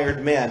your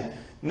hired men.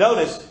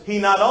 Notice, he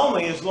not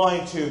only is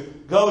going to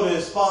go to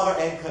his father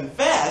and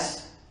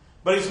confess,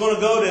 but he's going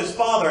to go to his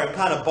father and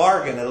kind of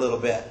bargain a little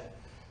bit.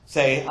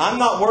 Say, I'm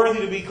not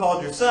worthy to be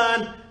called your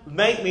son.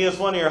 Make me as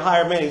one of your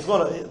hired men.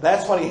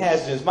 That's what he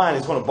has in his mind.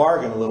 He's going to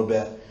bargain a little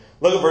bit.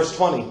 Look at verse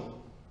 20.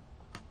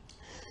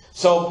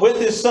 So with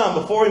his son,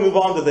 before we move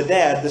on to the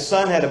dad, the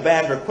son had a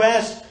bad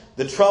request,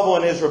 the trouble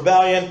in his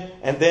rebellion,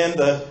 and then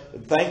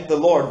thank the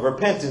Lord,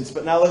 repentance.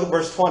 But now look at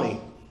verse 20.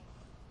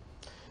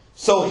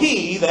 So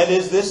he, that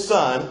is this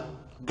son,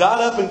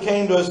 got up and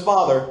came to his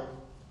father.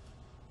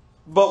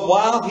 But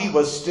while he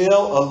was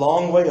still a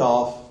long way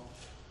off,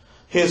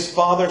 his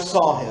father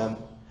saw him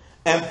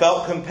and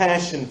felt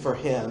compassion for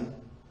him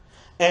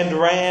and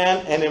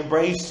ran and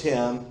embraced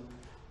him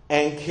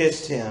and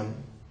kissed him.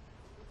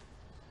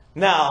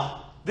 Now,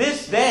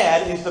 this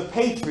dad is the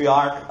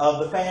patriarch of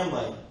the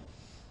family.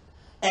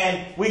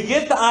 And we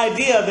get the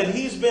idea that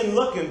he's been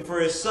looking for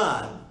his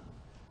son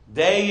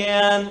day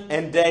in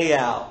and day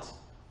out,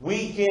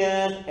 week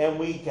in and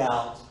week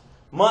out,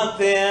 month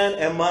in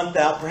and month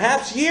out,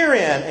 perhaps year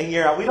in and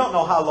year out. We don't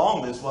know how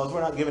long this was. We're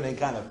not given any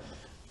kind of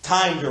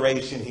time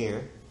duration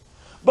here.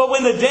 But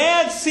when the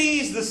dad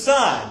sees the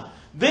son,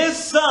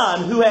 This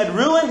son who had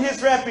ruined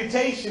his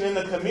reputation in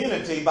the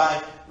community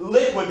by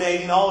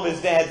liquidating all of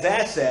his dad's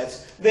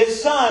assets,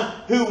 this son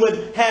who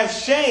would have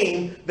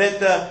shame that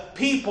the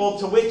people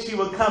to which he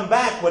would come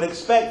back would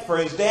expect for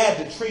his dad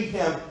to treat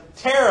him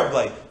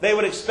terribly. They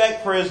would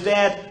expect for his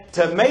dad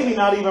to maybe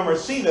not even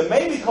receive him,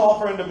 maybe call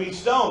for him to be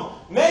stoned.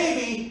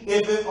 Maybe,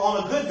 if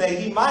on a good day,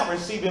 he might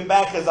receive him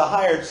back as a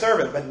hired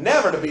servant, but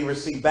never to be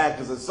received back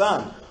as a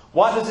son.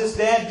 What does this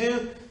dad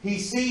do? He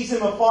sees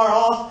him afar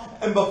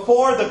off, and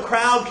before the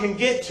crowd can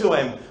get to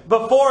him,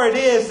 before it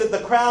is that the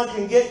crowd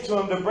can get to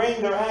him to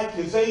bring their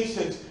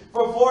accusations,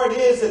 before it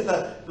is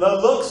that the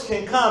looks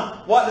can come,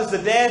 what does the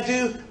dad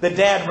do? The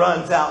dad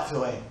runs out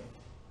to him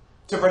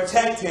to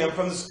protect him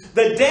from this.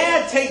 The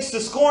dad takes the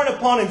scorn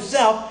upon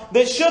himself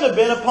that should have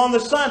been upon the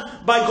son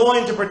by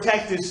going to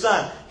protect his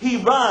son. He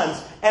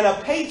runs, and a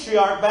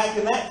patriarch back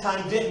in that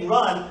time didn't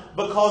run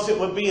because it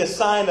would be a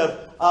sign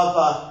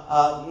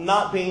of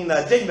not being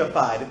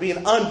dignified. It'd be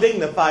an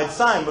undignified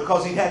sign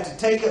because he'd have to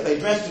take it. They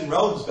dressed in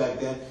robes back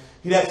then.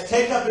 He'd have to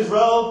take up his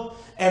robe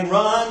and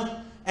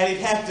run, and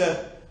he'd have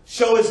to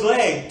show his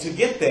leg to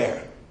get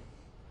there.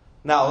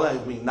 Now,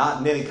 I mean, not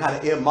in any kind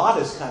of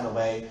immodest kind of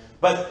way,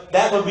 but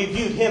that would be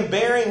viewed, him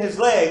bearing his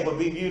leg would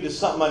be viewed as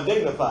something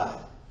undignified.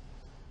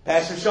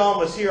 Pastor Sean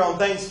was here on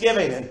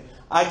Thanksgiving, and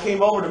I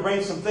came over to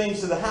bring some things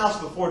to the house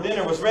before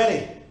dinner was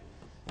ready.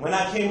 When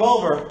I came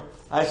over,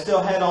 I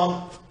still had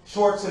on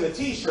shorts and a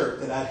t-shirt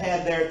that I'd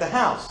had there at the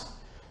house.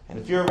 And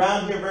if you're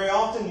around here very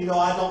often, you know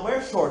I don't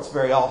wear shorts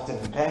very often.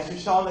 And Pastor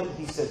Sean,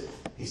 he says,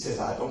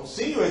 I don't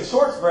see you in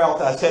shorts very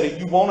often. I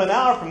said, you won't an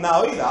hour from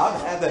now either. I'll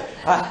have to,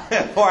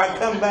 before I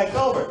come back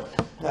over.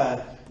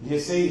 You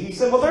see, he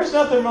said, well, there's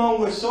nothing wrong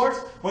with shorts.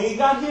 When you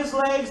got his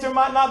legs, there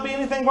might not be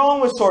anything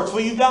wrong with shorts.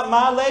 Well, you got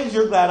my legs,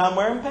 you're glad I'm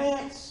wearing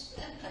pants.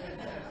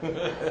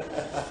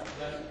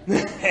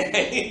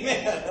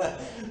 Amen.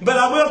 But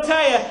I will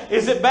tell you,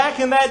 is that back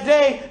in that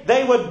day,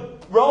 they would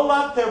roll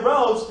up their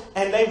robes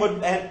and they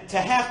would, and to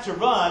have to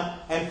run.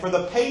 And for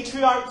the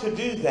patriarch to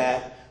do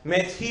that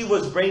meant he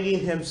was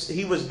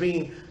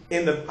being,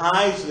 in the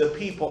eyes of the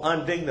people,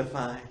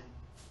 undignified.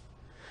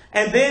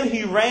 And then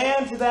he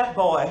ran to that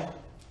boy.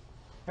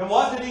 And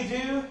what did he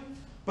do?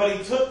 But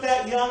he took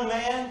that young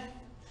man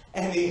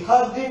and he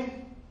hugged him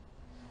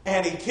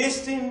and he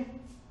kissed him.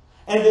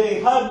 And then he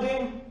hugged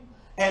him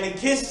and he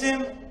kissed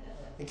him.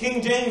 And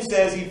King James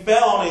says he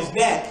fell on his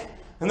neck.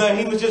 And then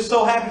he was just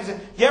so happy. He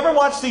said, you ever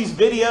watch these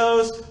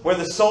videos where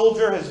the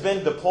soldier has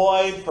been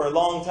deployed for a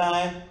long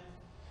time?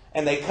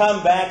 And they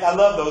come back. I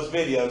love those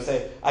videos.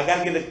 I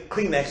got to get a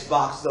Kleenex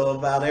box, though,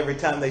 about every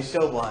time they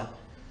show one.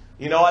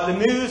 You know, on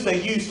the news, they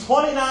use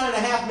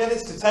 29.5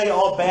 minutes to tell you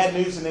all bad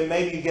news, and then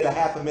maybe you get a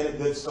half a minute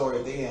good story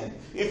at the end,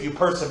 if you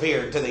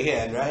persevere to the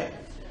end, right?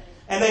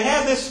 And they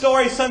have this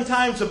story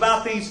sometimes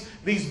about these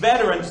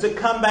veterans that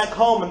come back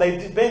home, and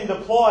they've been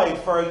deployed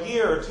for a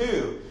year or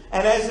two.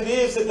 And as it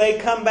is that they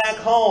come back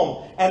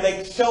home, and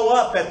they show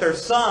up at their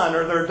son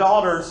or their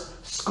daughter's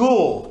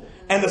school,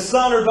 and the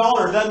son or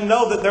daughter doesn't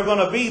know that they're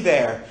going to be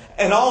there.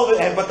 And all of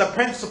it, but the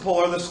principal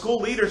or the school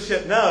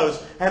leadership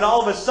knows. And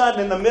all of a sudden,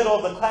 in the middle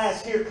of the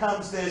class, here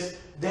comes this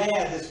dad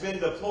that's been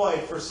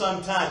deployed for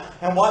some time.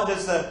 And what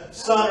does the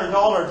son or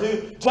daughter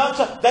do?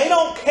 Jumps up. They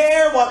don't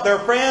care what their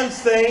friends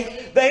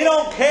think. They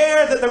don't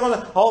care that they're going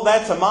to, oh,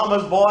 that's a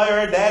mama's boy or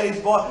a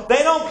daddy's boy.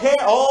 They don't care.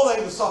 Oh,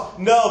 they saw.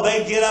 No,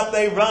 they get up,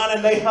 they run,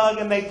 and they hug,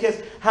 and they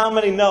kiss. How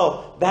many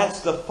know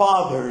that's the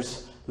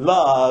Father's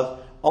love?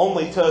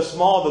 Only to a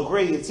small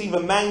degree. It's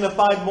even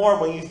magnified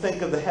more when you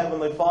think of the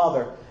Heavenly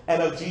Father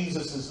and of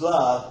Jesus'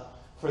 love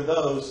for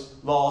those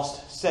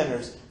lost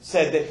sinners.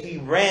 Said that he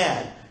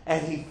ran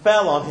and he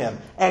fell on him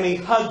and he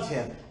hugged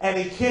him and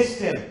he kissed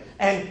him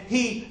and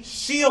he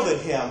shielded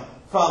him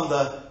from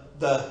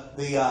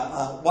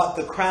what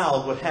the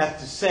crowd would have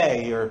to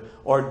say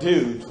or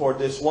do toward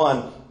this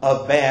one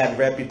of bad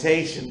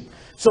reputation.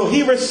 So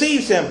he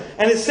receives him,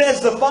 and it says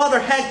the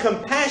Father had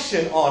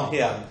compassion on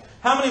him.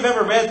 How many have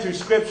ever read through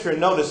Scripture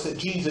and noticed that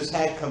Jesus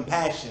had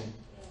compassion?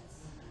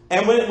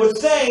 And when it would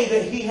say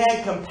that he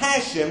had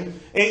compassion,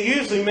 it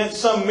usually meant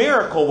some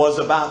miracle was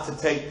about to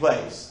take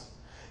place.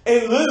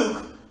 In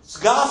Luke's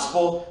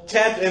Gospel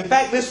chapter, in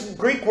fact, this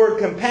Greek word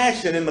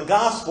compassion in the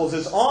Gospels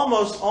is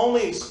almost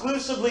only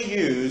exclusively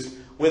used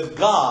with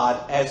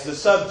God as the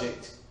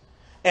subject.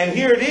 And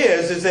here it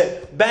is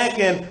that back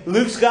in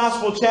Luke's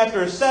Gospel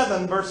chapter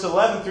 7, verse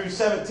 11 through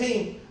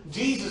 17,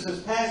 Jesus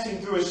is passing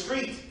through a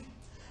street.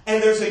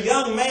 And there's a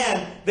young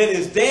man that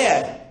is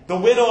dead, the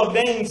widow of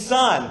Nain's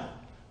son.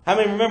 How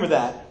many remember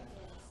that?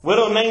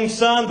 Widow of Nain's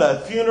son,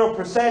 the funeral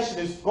procession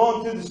is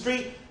going through the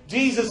street.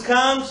 Jesus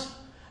comes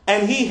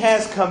and he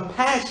has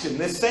compassion,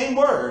 this same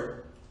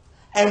word.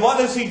 And what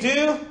does he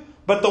do?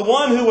 But the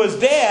one who was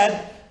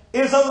dead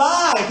is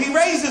alive. He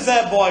raises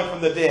that boy from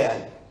the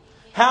dead.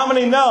 How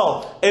many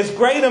know, as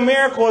great a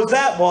miracle as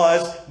that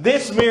was,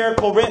 this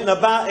miracle written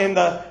about in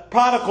the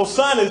prodigal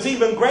son is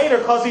even greater,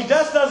 because he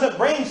just doesn't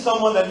bring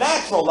someone to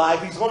natural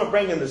life. He's going to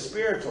bring in the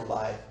spiritual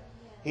life.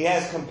 He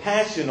has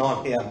compassion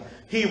on him.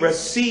 He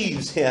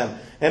receives him.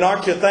 And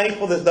aren't you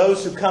thankful that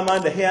those who come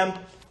unto him,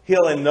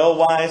 he'll in no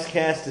wise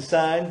cast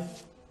aside?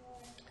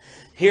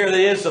 Here it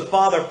is, the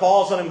father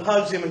falls on him,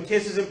 hugs him, and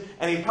kisses him,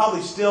 and he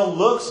probably still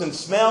looks and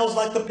smells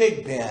like the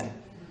pig pen.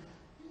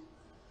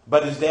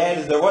 But his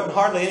dad, there wasn't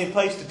hardly any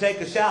place to take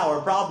a shower,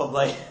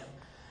 probably.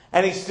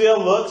 And he still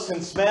looks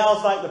and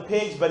smells like the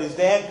pigs, but his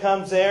dad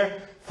comes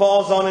there,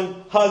 falls on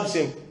him, hugs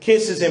him,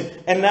 kisses him.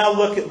 And now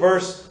look at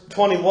verse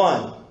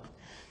 21.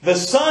 The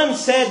son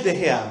said to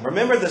him,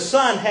 remember the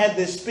son had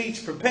this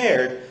speech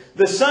prepared.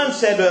 The son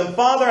said to him,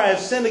 Father, I have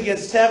sinned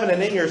against heaven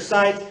and in your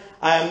sight.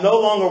 I am no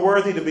longer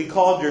worthy to be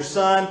called your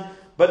son.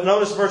 But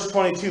notice verse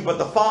 22, but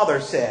the father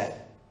said.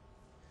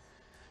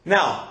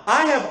 Now,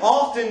 I have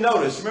often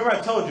noticed, remember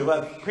I told you,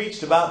 I've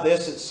preached about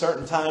this at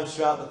certain times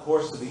throughout the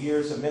course of the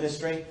years of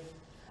ministry.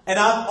 And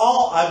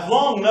I've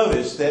long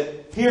noticed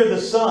that here the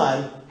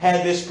son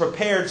had this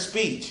prepared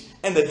speech,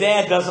 and the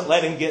dad doesn't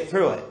let him get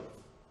through it.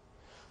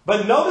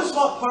 But notice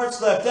what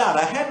part's left out.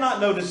 I had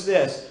not noticed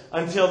this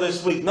until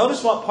this week.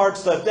 Notice what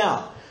part's left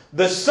out.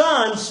 The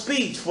son's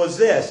speech was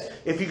this.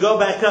 If you go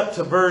back up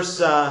to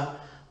verse, I'll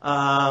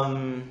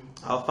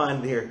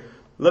find it here.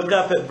 Look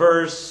up at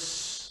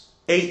verse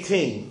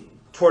 18,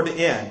 toward the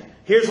end.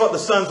 Here's what the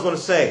son's going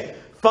to say.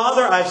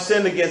 Father, I've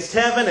sinned against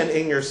heaven and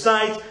in your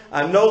sight.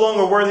 I'm no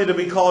longer worthy to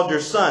be called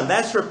your son.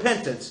 That's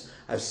repentance.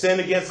 I've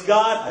sinned against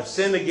God. I've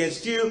sinned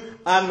against you.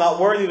 I'm not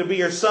worthy to be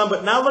your son.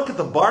 But now look at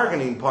the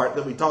bargaining part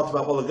that we talked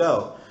about a while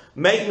ago.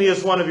 Make me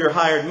as one of your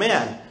hired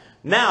men.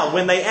 Now,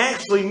 when they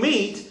actually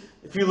meet,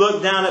 if you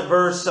look down at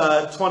verse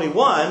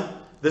 21,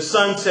 the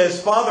son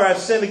says, Father, I've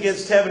sinned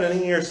against heaven and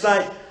in your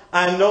sight.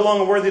 I am no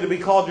longer worthy to be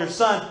called your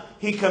son.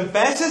 He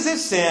confesses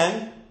his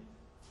sin.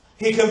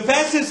 He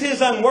confesses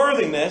his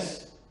unworthiness.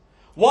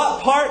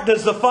 What part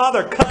does the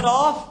father cut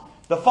off?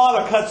 The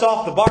father cuts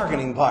off the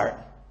bargaining part.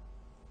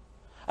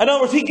 In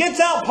other words, he gets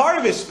out part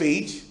of his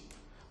speech,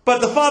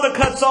 but the father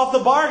cuts off the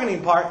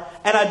bargaining part.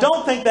 And I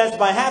don't think that's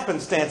by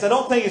happenstance. I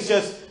don't think it's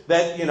just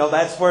that,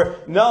 that's where...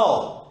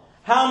 No.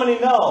 How many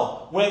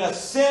know? When a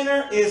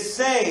sinner is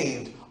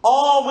saved,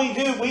 all we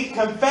do, we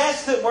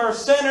confess that we're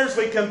sinners.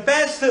 We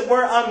confess that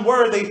we're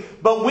unworthy.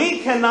 But we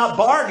cannot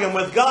bargain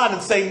with God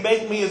and say,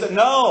 make me as...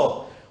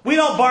 No. We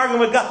don't bargain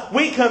with God.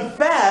 We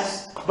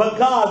confess, but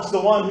God's the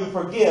one who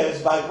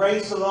forgives by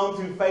grace alone,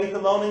 through faith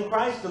alone, in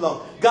Christ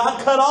alone.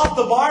 God cut off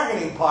the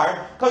bargaining part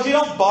because you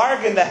don't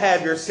bargain to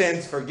have your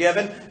sins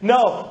forgiven.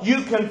 No,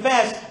 you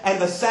confess,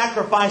 and the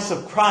sacrifice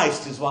of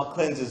Christ is what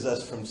cleanses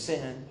us from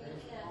sin.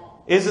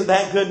 Isn't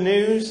that good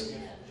news?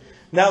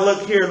 Now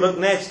look here, look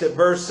next at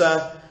verse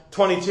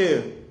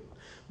 22.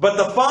 But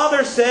the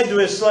father said to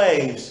his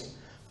slaves,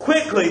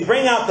 quickly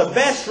bring out the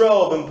best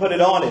robe and put it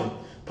on him.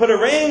 Put a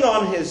ring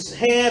on his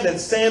hand and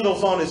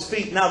sandals on his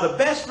feet. Now the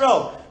best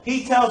robe,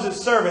 he tells his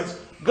servants,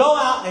 go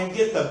out and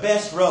get the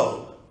best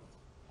robe.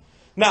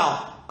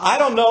 Now, I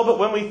don't know, but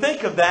when we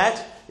think of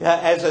that,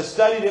 as I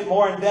studied it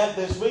more in depth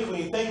this week,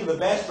 when you think of the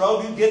best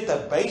robe, you get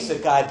the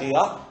basic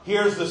idea.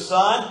 Here's the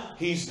son.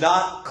 He's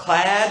not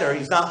clad or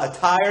he's not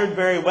attired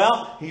very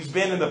well. He's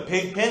been in the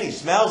pig pen. He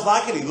smells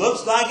like it. He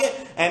looks like it.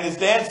 And his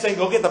dad's saying,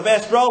 go get the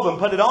best robe and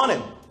put it on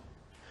him.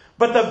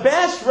 But the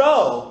best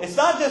robe, it's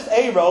not just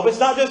a robe. It's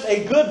not just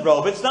a good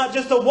robe. It's not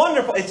just a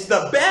wonderful. It's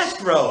the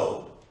best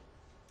robe.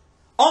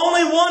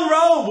 Only one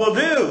robe will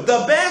do.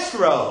 The best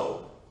robe.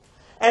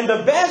 And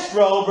the best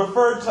robe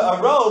referred to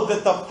a robe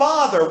that the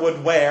father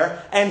would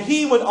wear. And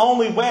he would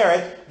only wear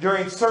it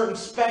during certain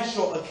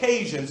special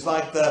occasions,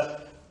 like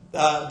the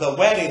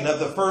wedding of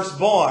the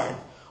firstborn,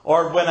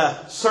 or when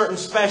a certain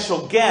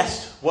special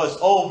guest was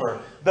over.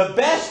 The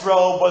best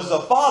robe was the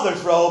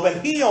father's robe,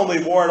 and he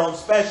only wore it on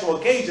special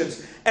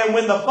occasions. And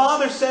when the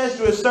father says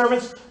to his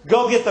servants,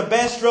 go get the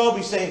best robe,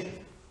 he's saying,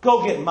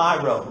 go get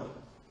my robe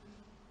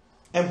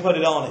and put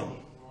it on him.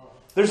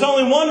 There's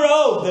only one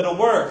robe that'll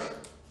work.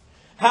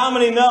 How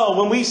many know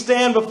when we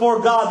stand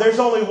before God, there's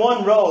only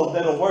one robe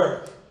that'll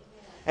work?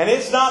 And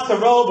it's not the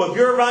robe of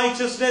your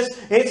righteousness.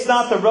 It's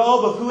not the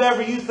robe of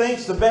whoever you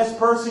think's the best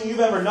person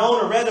you've ever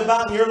known or read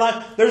about in your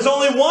life. There's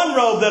only one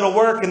robe that'll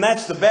work, and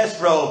that's the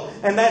best robe.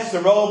 And that's the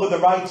robe of the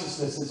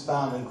righteousness that's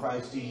found in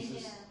Christ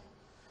Jesus.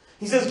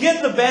 He says,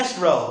 get the best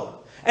robe.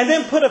 And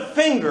then put a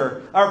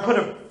finger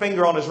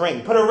on his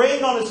ring. Put a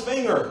ring on his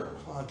finger.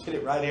 I'll get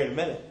it right here in a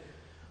minute.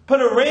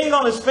 Put a ring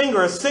on his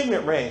finger, a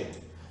signet ring.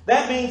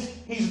 That means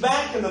he's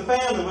back in the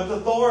family with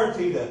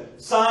authority to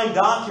sign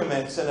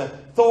documents and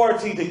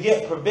authority to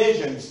get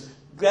provisions.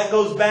 That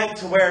goes back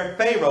to where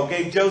Pharaoh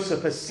gave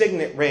Joseph a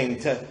signet ring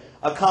to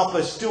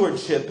accomplish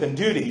stewardship and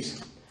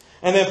duties.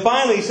 And then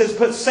finally he says,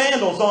 put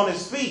sandals on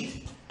his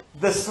feet.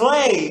 The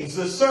slaves,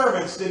 the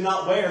servants, did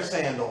not wear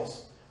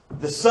sandals.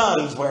 The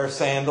sons wear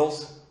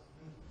sandals.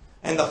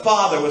 And the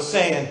father was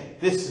saying,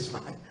 this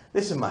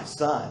is my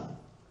son.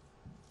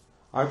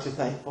 Aren't you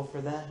thankful for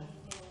that?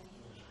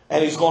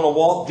 And he's going to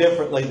walk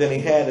differently than he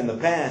had in the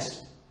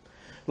past.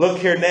 Look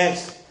here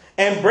next.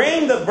 And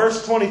bring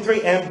verse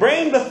 23, and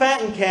bring the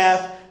fattened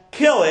calf,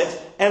 kill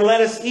it, and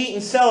let us eat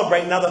and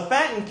celebrate. Now the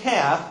fattened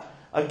calf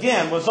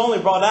again, was only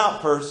brought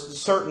out for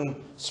certain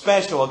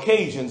special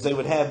occasions. They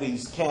would have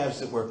these calves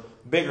that were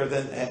bigger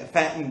than,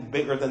 fattened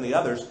bigger than the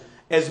others.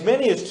 As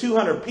many as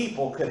 200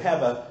 people could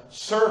have a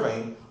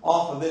serving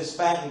off of this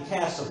fattened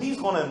calf. So he's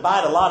going to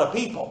invite a lot of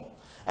people.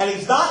 And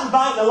he's not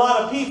inviting a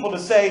lot of people to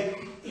say,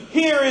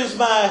 here is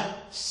my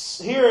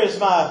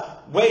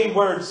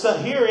wayward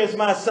son, here is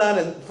my son,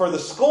 and for the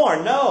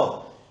scorn.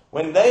 No.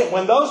 When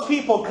those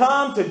people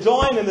come to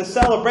join in the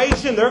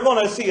celebration, they're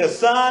going to see a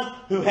son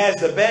who has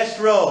the best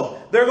robe.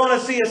 They're going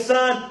to see a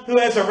son who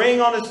has a ring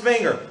on his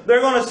finger.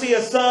 They're going to see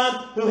a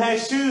son who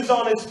has shoes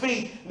on his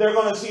feet. They're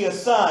going to see a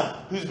son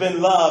who's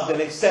been loved and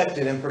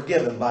accepted and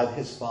forgiven by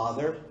his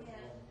father.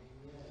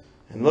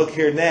 And look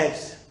here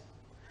next.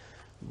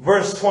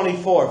 Verse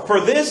 24.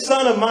 For this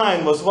son of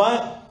mine was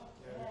what?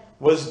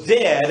 Was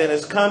dead and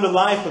has come to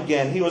life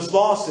again. He was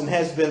lost and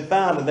has been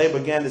found, and they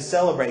began to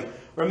celebrate.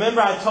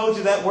 Remember, I told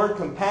you that word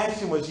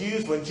compassion was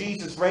used when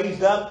Jesus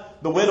raised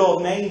up the widow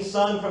of Nain's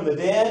son from the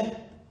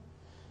dead.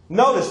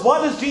 Notice,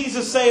 what does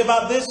Jesus say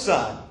about this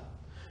son?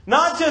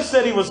 Not just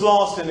that he was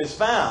lost and is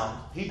found.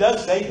 He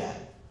does say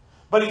that.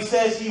 But he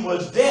says he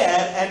was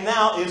dead and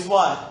now is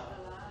what?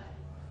 Alive.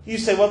 You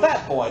say, well,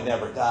 that boy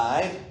never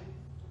died.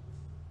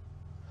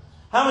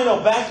 How many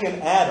know back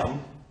in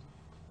Adam,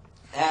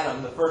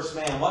 the first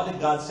man, what did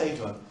God say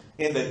to him?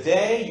 In the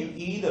day you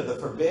eat of the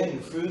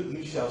forbidden fruit,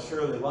 you shall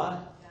surely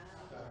what?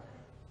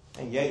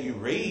 And yet you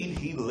read,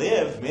 he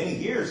lived many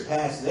years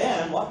past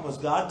then. What was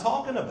God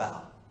talking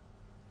about?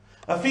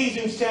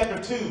 Ephesians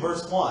chapter 2,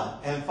 verse 1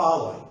 and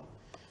following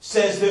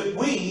says that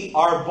we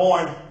are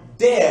born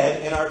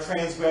dead in our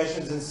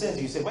transgressions and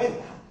sins. You say, wait a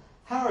minute,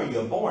 how are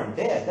you born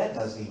dead? That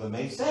doesn't even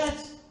make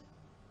sense.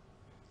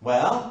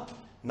 Well,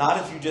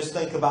 not if you just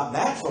think about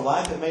natural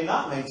life, it may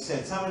not make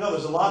sense. How many know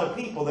there's a lot of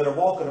people that are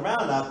walking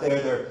around out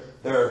there,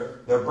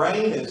 their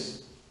brain is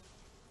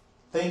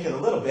thinking a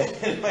little bit.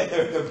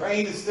 Their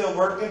brain is still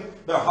working.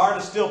 Their heart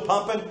is still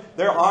pumping.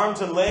 Their arms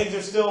and legs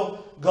are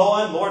still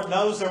going. Lord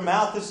knows their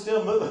mouth is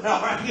still moving.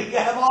 All right, you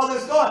have all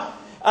this going.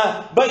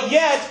 But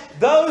yet,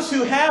 those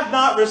who have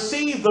not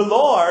received the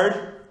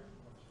Lord,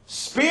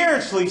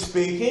 spiritually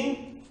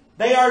speaking,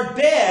 they are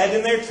dead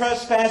in their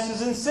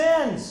trespasses and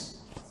sins.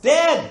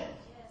 Dead.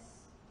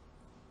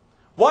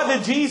 What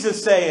did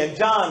Jesus say in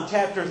John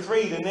chapter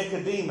 3 to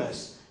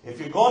Nicodemus? If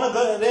you're going to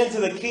go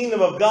into the kingdom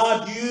of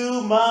God,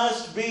 you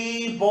must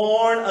be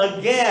born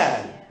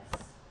again.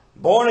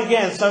 Born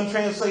again, some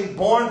translate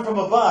born from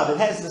above. It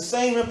has the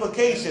same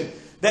implication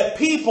that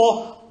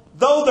people,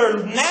 though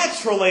they're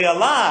naturally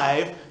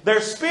alive,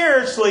 they're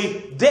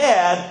spiritually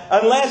dead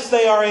unless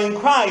they are in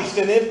Christ.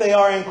 And if they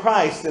are in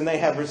Christ, then they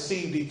have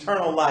received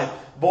eternal life.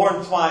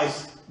 Born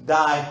twice,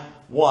 die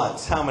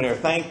once. How many are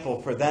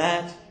thankful for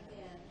that?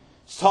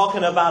 It's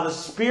talking about a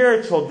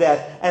spiritual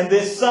death. And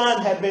this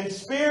son had been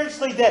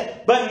spiritually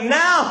dead. But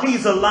now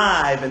he's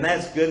alive. And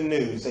that's good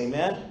news.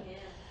 Amen? Yeah.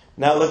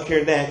 Now look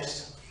here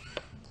next.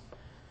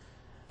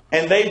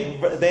 And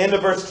the end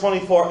of verse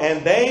 24.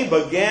 And they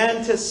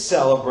began to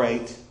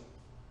celebrate.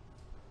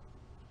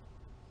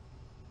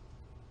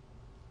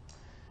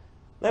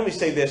 Let me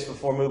say this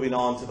before moving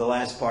on to the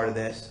last part of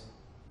this.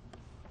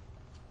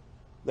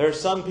 There are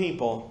some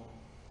people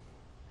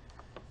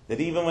that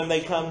even when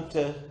they come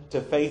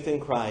to faith in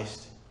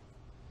Christ,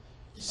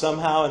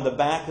 somehow in the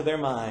back of their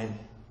mind,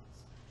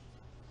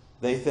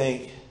 they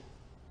think,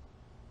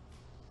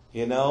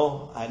 you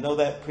know, I know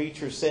that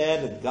preacher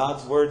said, and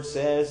God's Word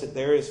says that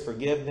there is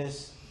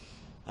forgiveness.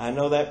 I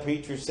know that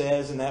preacher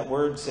says, and that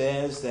Word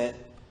says that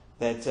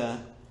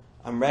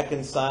I'm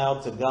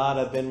reconciled to God.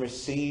 I've been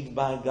received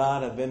by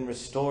God. I've been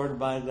restored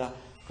by God.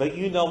 But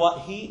you know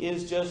what? He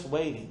is just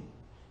waiting.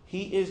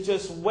 He is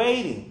just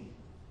waiting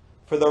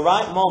for the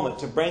right moment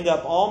to bring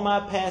up all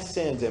my past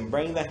sins and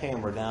bring the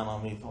hammer down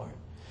on me for it.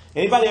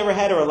 Anybody ever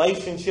had a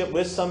relationship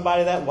with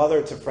somebody that, whether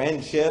it's a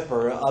friendship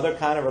or other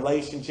kind of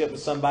relationship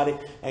with somebody,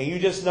 and you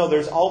just know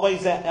there's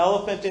always that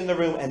elephant in the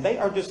room, and they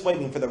are just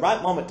waiting for the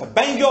right moment to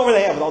bang you over the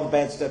head with all the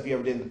bad stuff you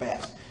ever did in the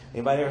past?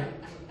 Anybody ever?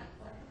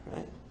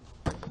 Right?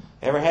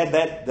 Ever had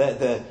that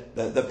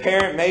the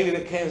parent maybe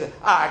that came and said,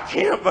 I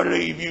can't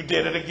believe you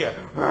did it again.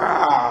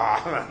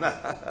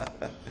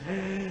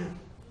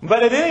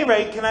 But at any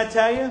rate, can I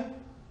tell you,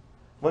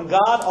 when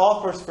God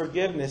offers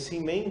forgiveness, He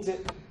means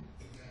it.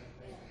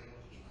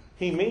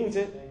 He means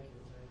it.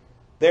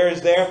 There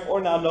is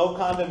therefore now no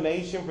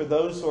condemnation for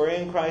those who are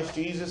in Christ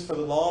Jesus, for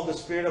the law of the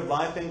Spirit of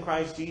life in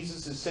Christ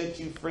Jesus has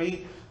set you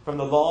free from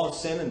the law of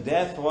sin and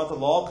death. For what the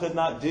law could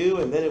not do,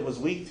 and that it was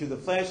weak through the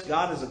flesh,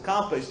 God has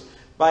accomplished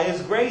by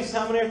His grace.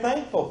 How many are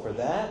thankful for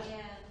that? Yeah.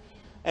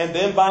 And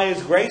then by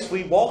His grace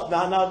we walk.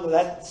 Now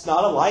that's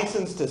not a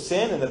license to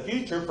sin in the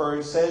future, for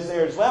it says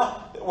there as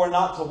well that we're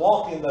not to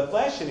walk in the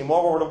flesh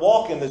anymore. We're to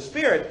walk in the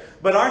Spirit.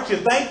 But aren't you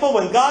thankful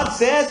when God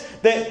says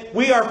that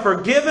we are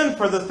forgiven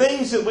for the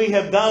things that we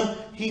have done?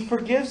 He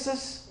forgives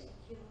us.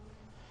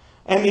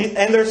 And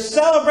there's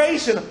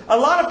celebration. A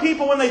lot of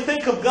people, when they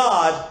think of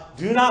God,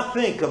 do not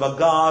think of a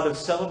God of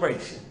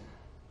celebration.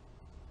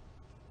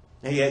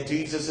 And yet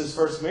Jesus'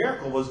 first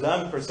miracle was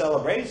done for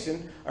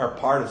celebration, or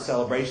part of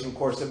celebration. Of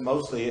course,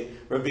 it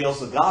reveals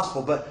the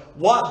gospel. But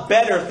what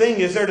better thing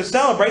is there to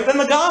celebrate than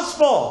the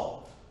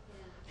gospel?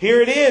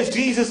 Here it is.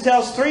 Jesus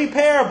tells 3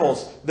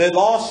 parables. The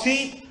lost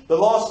sheep, the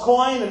lost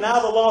coin, and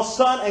now the lost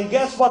son. And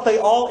guess what they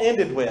all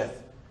ended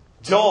with?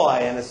 Joy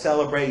and a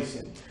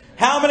celebration.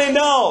 How many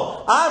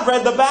know? I've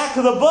read the back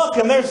of the book,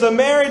 and there's the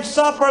marriage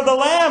supper of the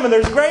Lamb, and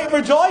there's great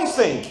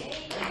rejoicing.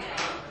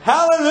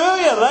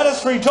 Hallelujah! Let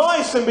us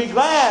rejoice and be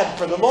glad,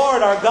 for the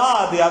Lord our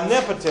God, the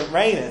omnipotent,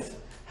 reigneth.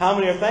 How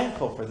many are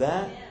thankful for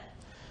that?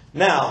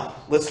 Now,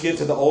 let's get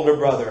to the older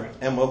brother,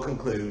 and we'll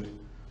conclude.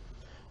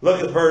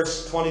 Look at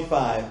verse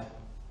 25.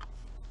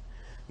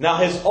 Now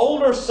his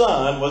older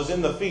son was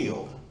in the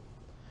field,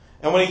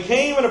 and when he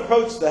came and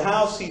approached the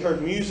house, he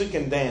heard music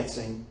and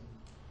dancing.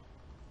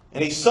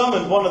 And he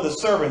summoned one of the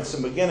servants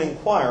and began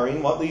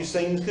inquiring what these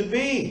things could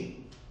be.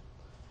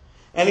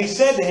 And he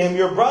said to him,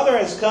 Your brother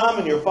has come,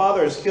 and your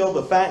father has killed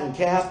the fattened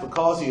calf,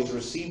 because he has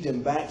received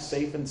him back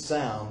safe and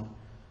sound.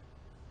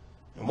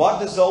 And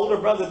what does the older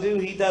brother do?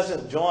 He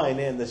doesn't join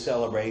in the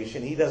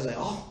celebration. He doesn't,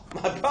 oh,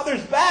 my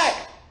brother's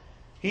back.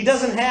 He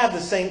doesn't have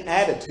the same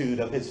attitude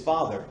of his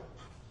father.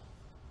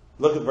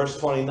 Look at verse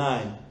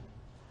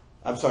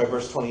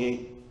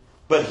 28.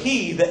 But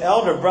he, the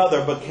elder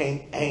brother,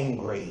 became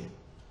angry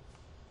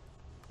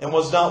and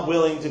was not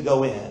willing to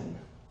go in.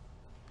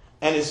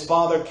 And his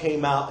father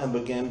came out and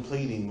began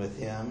pleading with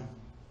him.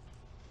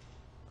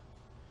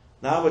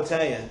 Now I would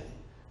tell you,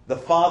 the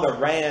father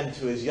ran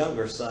to his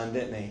younger son,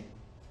 didn't he?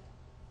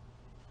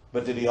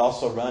 But did he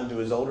also run to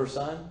his older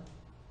son?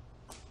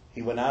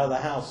 He went out of the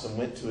house and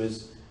went to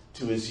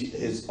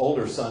his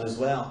older son as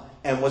well,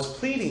 and was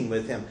pleading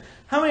with him.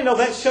 How many know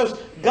that shows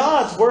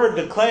God's word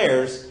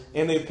declares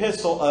in the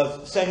epistle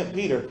of 2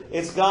 Peter,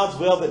 it's God's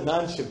will that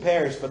none should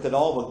perish, but that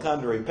all will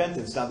come to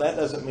repentance. Now that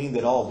doesn't mean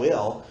that all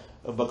will,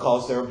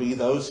 because there will be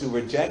those who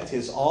reject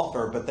his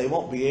offer, but they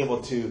won't be able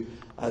to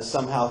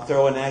somehow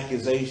throw an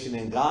accusation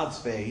in God's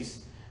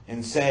face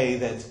and say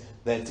that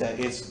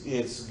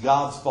it's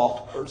God's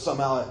fault, or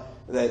somehow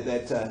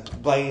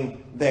that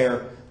blame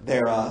their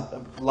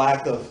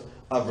lack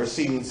of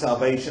receiving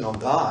salvation on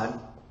God.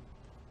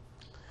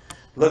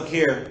 Look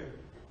here,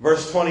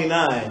 verse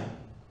 29.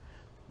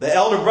 The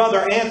elder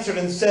brother answered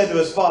and said to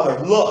his father,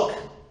 Look.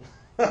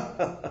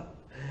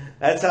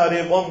 That's how it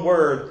is. One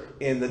word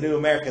in the New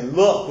American.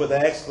 Look, with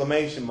an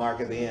exclamation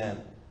mark at the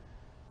end.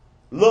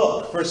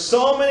 Look, for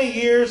so many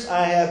years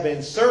I have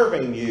been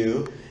serving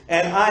you,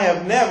 and I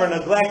have never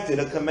neglected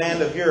a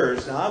command of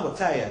yours. Now I will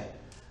tell you.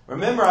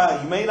 Remember,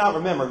 you may not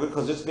remember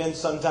because it's been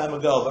some time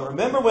ago, but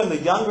remember when the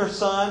younger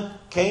son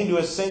came to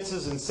his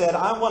senses and said,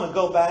 I want to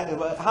go back.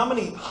 How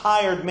many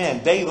hired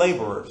men, day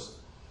laborers,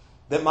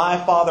 that my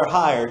father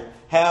hired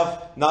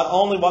have not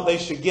only what they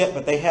should get,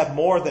 but they have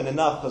more than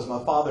enough because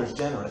my father's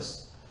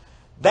generous.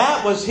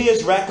 That was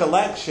his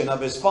recollection of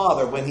his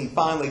father when he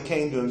finally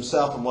came to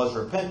himself and was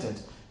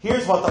repentant.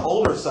 Here's what the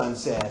older son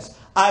says.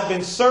 I've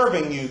been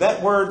serving you.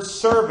 That word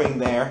serving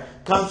there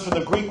comes from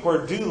the Greek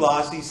word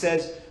doulos. He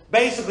says,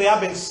 basically,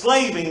 I've been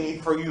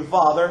slaving for you,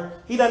 Father.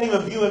 He doesn't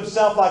even view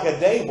himself like a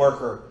day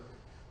worker.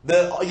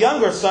 The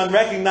younger son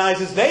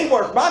recognizes day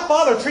work. My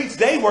father treats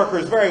day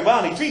workers very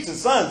well, and he treats his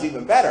sons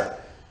even better.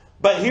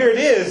 But here it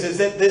is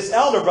that this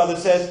elder brother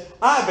says,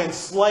 I've been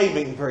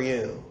slaving for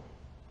you.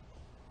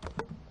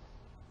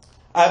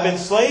 I've been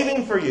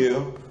slaving for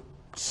you,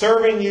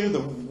 serving you, the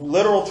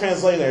literal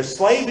translation there,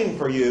 slaving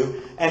for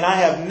you, and I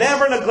have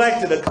never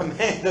neglected a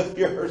command of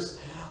yours.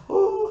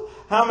 Ooh,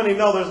 how many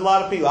know there's a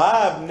lot of people,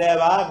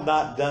 I've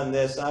not done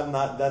this, I've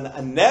not done that.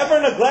 I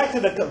never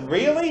neglected a command.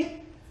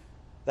 Really?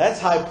 That's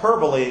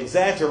hyperbole,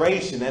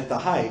 exaggeration at the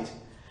height.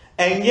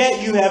 And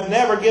yet you have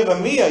never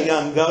given me a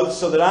young goat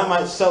so that I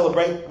might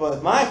celebrate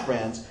with my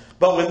friends.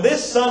 But when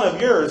this son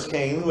of yours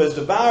came, who has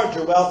devoured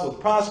your wealth with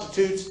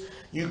prostitutes,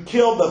 you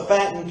killed the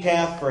fattened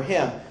calf for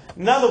him.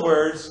 In other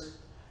words,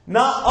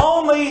 not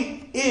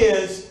only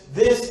is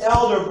this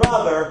elder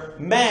brother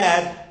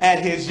mad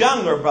at his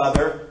younger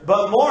brother,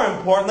 but more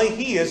importantly,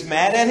 he is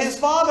mad at his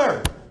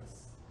father.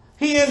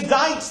 He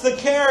indicts the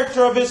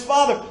character of his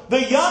father.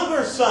 The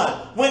younger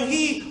son, when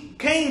he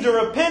came to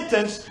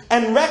repentance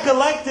and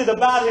recollected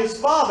about his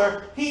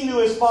father, he knew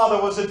his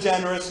father was a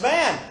generous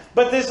man.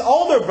 But this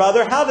older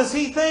brother, how does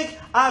he think?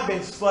 I've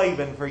been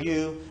slaving for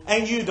you,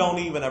 and you don't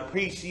even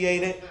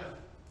appreciate it.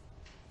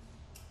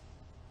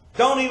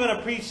 Don't even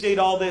appreciate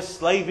all this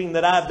slaving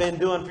that I've been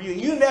doing for you.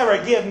 You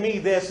never give me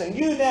this and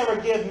you never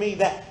give me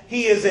that.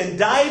 He is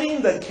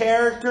indicting the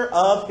character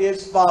of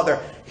his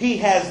father. He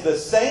has the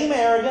same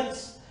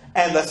arrogance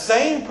and the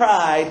same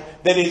pride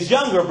that his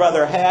younger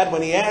brother had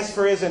when he asked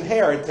for his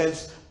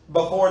inheritance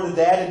before the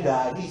dad had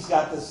died. He's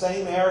got the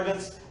same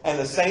arrogance and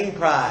the same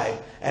pride.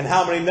 And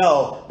how many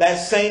know that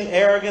same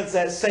arrogance,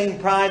 that same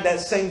pride, that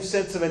same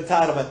sense of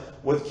entitlement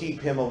would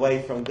keep him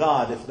away from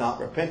God if not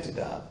repented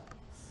of?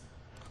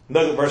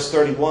 Look at verse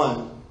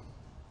 31.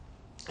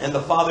 And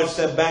the father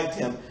said back to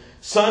him,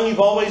 Son, you've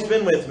always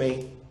been with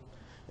me,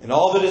 and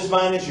all that is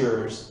mine is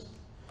yours.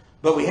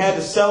 But we had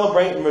to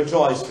celebrate and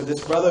rejoice, for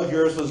this brother of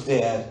yours was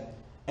dead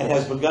and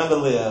has begun to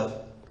live,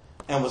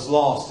 and was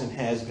lost and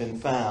has been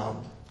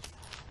found.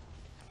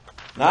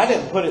 Now, I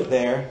didn't put it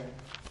there,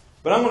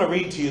 but I'm going to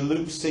read to you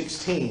Luke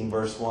 16,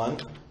 verse 1,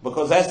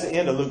 because that's the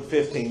end of Luke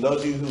 15.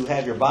 Those of you who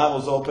have your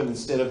Bibles open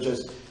instead of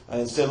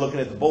looking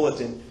at the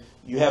bulletin,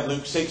 you have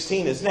Luke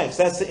 16 is next.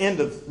 That's the end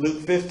of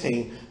Luke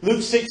 15.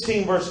 Luke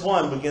 16, verse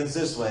 1 begins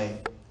this way.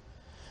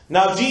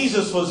 Now,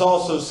 Jesus was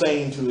also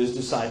saying to his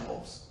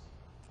disciples.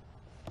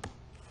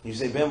 You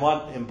say, Ben,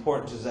 what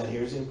importance is that?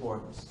 Here's the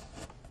importance.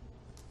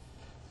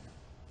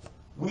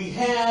 We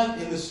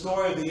have in the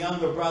story of the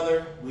younger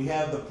brother, we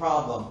have the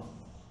problem.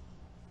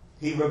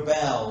 He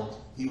rebelled.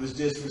 He was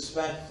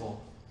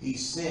disrespectful. He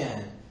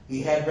sinned.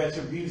 He had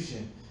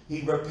retribution.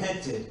 He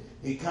repented.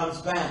 He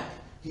comes back.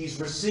 He's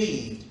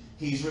received.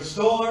 He's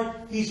restored.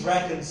 He's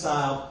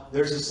reconciled.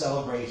 There's a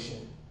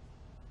celebration.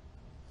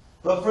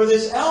 But for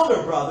this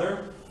elder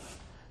brother,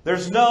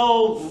 there's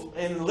no,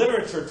 in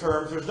literature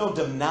terms, there's no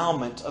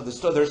denouement of the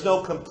story. There's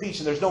no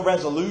completion. There's no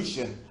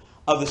resolution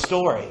of the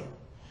story.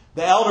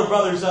 The elder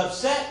brother's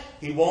upset.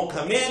 He won't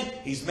come in.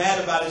 He's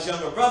mad about his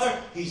younger brother.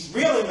 He's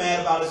really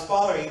mad about his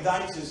father. He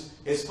indicts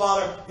his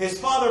father. His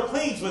father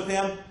pleads with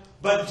him.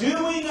 But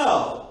do we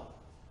know,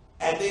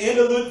 at the end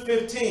of Luke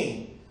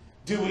 15,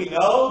 do we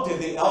know, did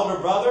the elder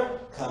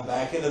brother come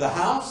back into the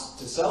house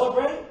to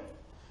celebrate?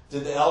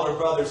 Did the elder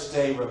brother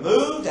stay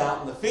removed out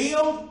in the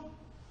field?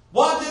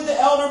 What did the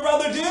elder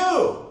brother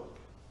do?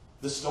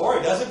 The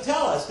story doesn't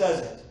tell us, does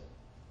it?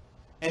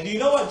 And do you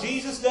know what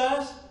Jesus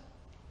does?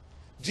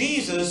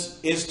 Jesus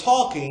is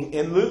talking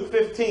in Luke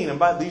 15, and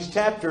by these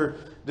chapter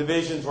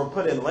divisions were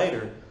put in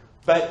later.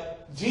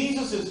 But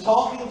Jesus is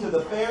talking to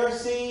the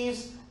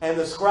Pharisees and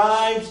the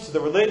scribes, to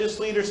the religious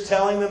leaders,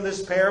 telling them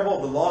this parable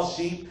of the lost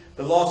sheep,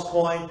 the lost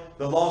coin,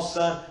 the lost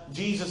son.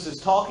 Jesus is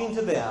talking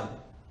to them.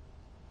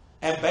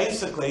 And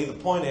basically, the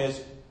point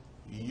is,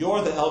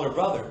 you're the elder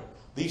brother.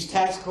 These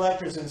tax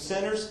collectors and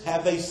sinners,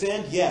 have they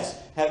sinned? Yes.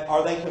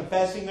 Are they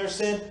confessing their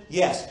sin?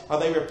 Yes. Are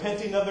they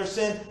repenting of their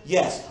sin?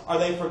 Yes. Are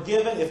they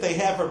forgiven if they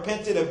have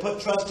repented and put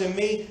trust in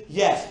me?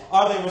 Yes.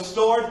 Are they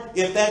restored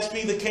if that's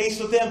be the case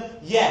with them?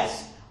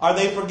 Yes. Are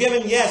they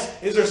forgiven? Yes.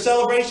 Is there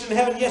celebration in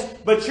heaven? Yes.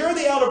 But you're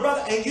the elder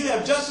brother and you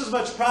have just as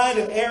much pride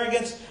and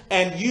arrogance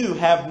and you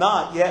have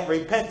not yet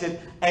repented.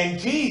 And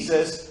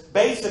Jesus,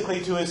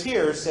 basically to his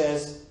hearers,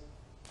 says,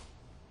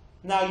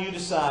 now you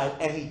decide.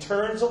 And he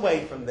turns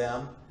away from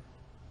them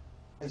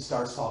and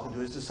starts talking to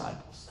his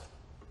disciples.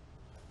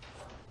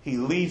 He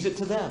leaves it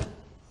to them.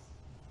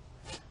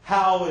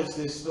 How is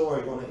this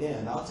story going to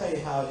end? I'll tell you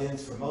how it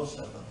ends for most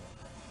of them.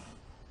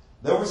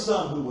 There were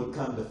some who would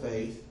come to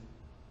faith.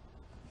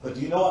 But do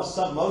you know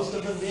what most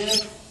of them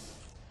did?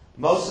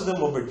 Most of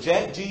them will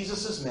reject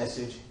Jesus'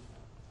 message.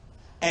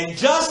 And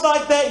just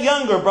like that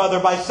younger brother,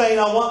 by saying,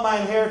 I want my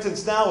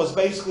inheritance now, was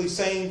basically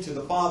saying to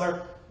the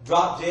father,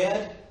 drop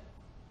dead.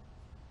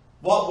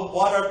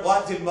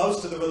 What did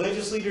most of the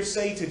religious leaders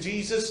say to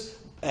Jesus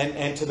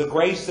and to the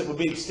grace that would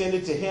be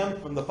extended to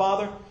him from the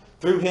Father,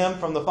 through him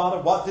from the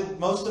Father? What did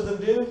most of them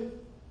do?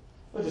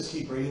 Well, just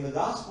keep reading the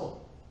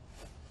gospel.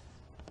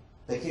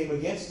 They came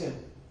against him.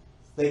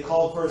 They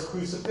called for his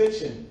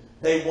crucifixion.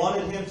 They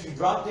wanted him to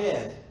drop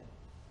dead.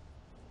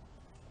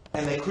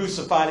 And they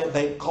crucified it.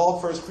 They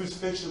called for his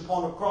crucifixion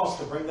upon the cross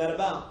to bring that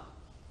about.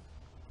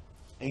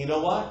 And you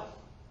know what?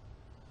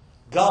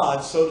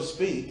 God, so to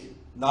speak,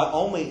 not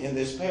only in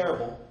this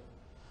parable,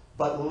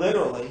 but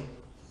literally,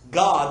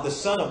 God, the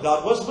Son of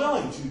God, was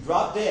willing to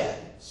drop dead,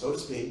 so to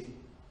speak,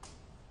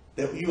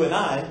 that you and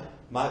I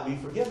might be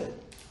forgiven.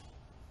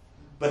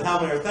 But how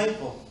many are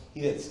thankful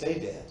he didn't stay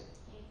dead?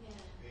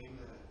 Amen.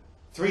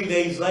 3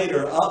 days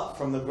later, up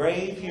from the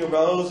grave, he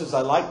arose, as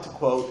I like to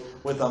quote,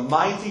 with a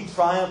mighty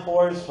triumph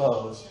for his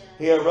foes.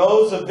 He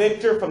arose a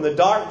victor from the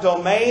dark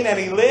domain, and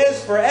he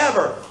lives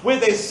forever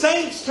with his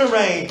saints to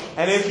reign.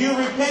 And if you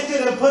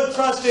repented and put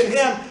trust in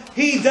him,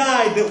 he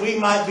died that we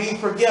might be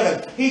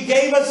forgiven. He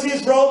gave us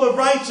his robe of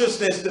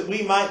righteousness that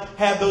we might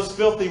have those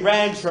filthy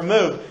rags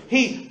removed.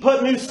 He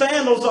put new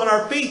sandals on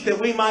our feet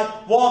that we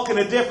might walk in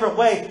a different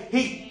way.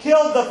 He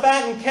killed the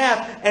fattened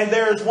calf, and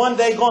there is one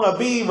day going to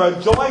be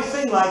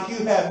rejoicing like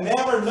you have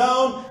never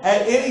known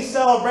at any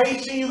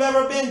celebration you've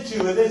ever been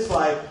to in this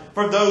life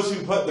for those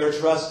who put their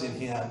trust in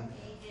him. Amen.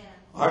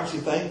 Aren't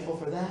you thankful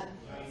for that?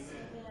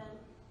 Amen.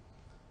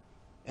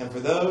 And for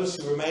those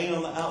who remain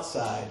on the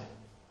outside,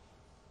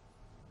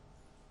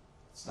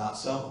 it's not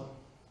so.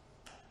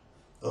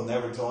 They'll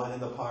never join in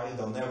the party.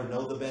 They'll never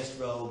know the best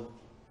robe.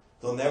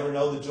 They'll never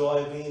know the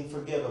joy of being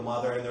forgiven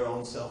while they're in their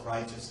own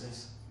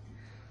self-righteousness.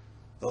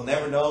 They'll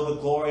never know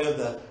the glory of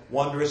the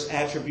wondrous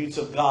attributes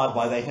of God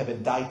while they have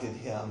indicted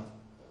him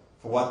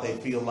for what they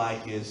feel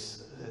like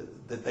is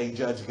that they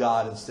judge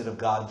God instead of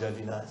God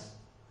judging us.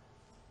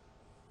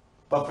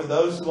 But for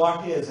those who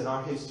are his and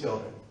are his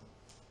children,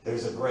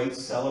 there's a great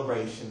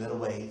celebration that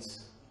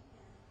awaits.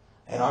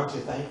 And aren't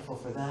you thankful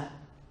for that?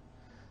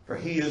 For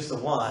he is the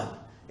one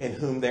in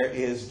whom there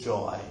is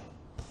joy,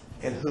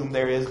 in whom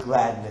there is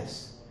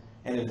gladness,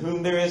 and in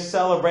whom there is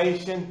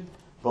celebration,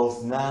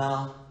 both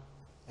now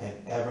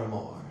and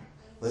evermore.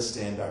 Let's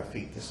stand to our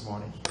feet this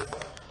morning.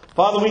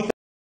 Father, we thank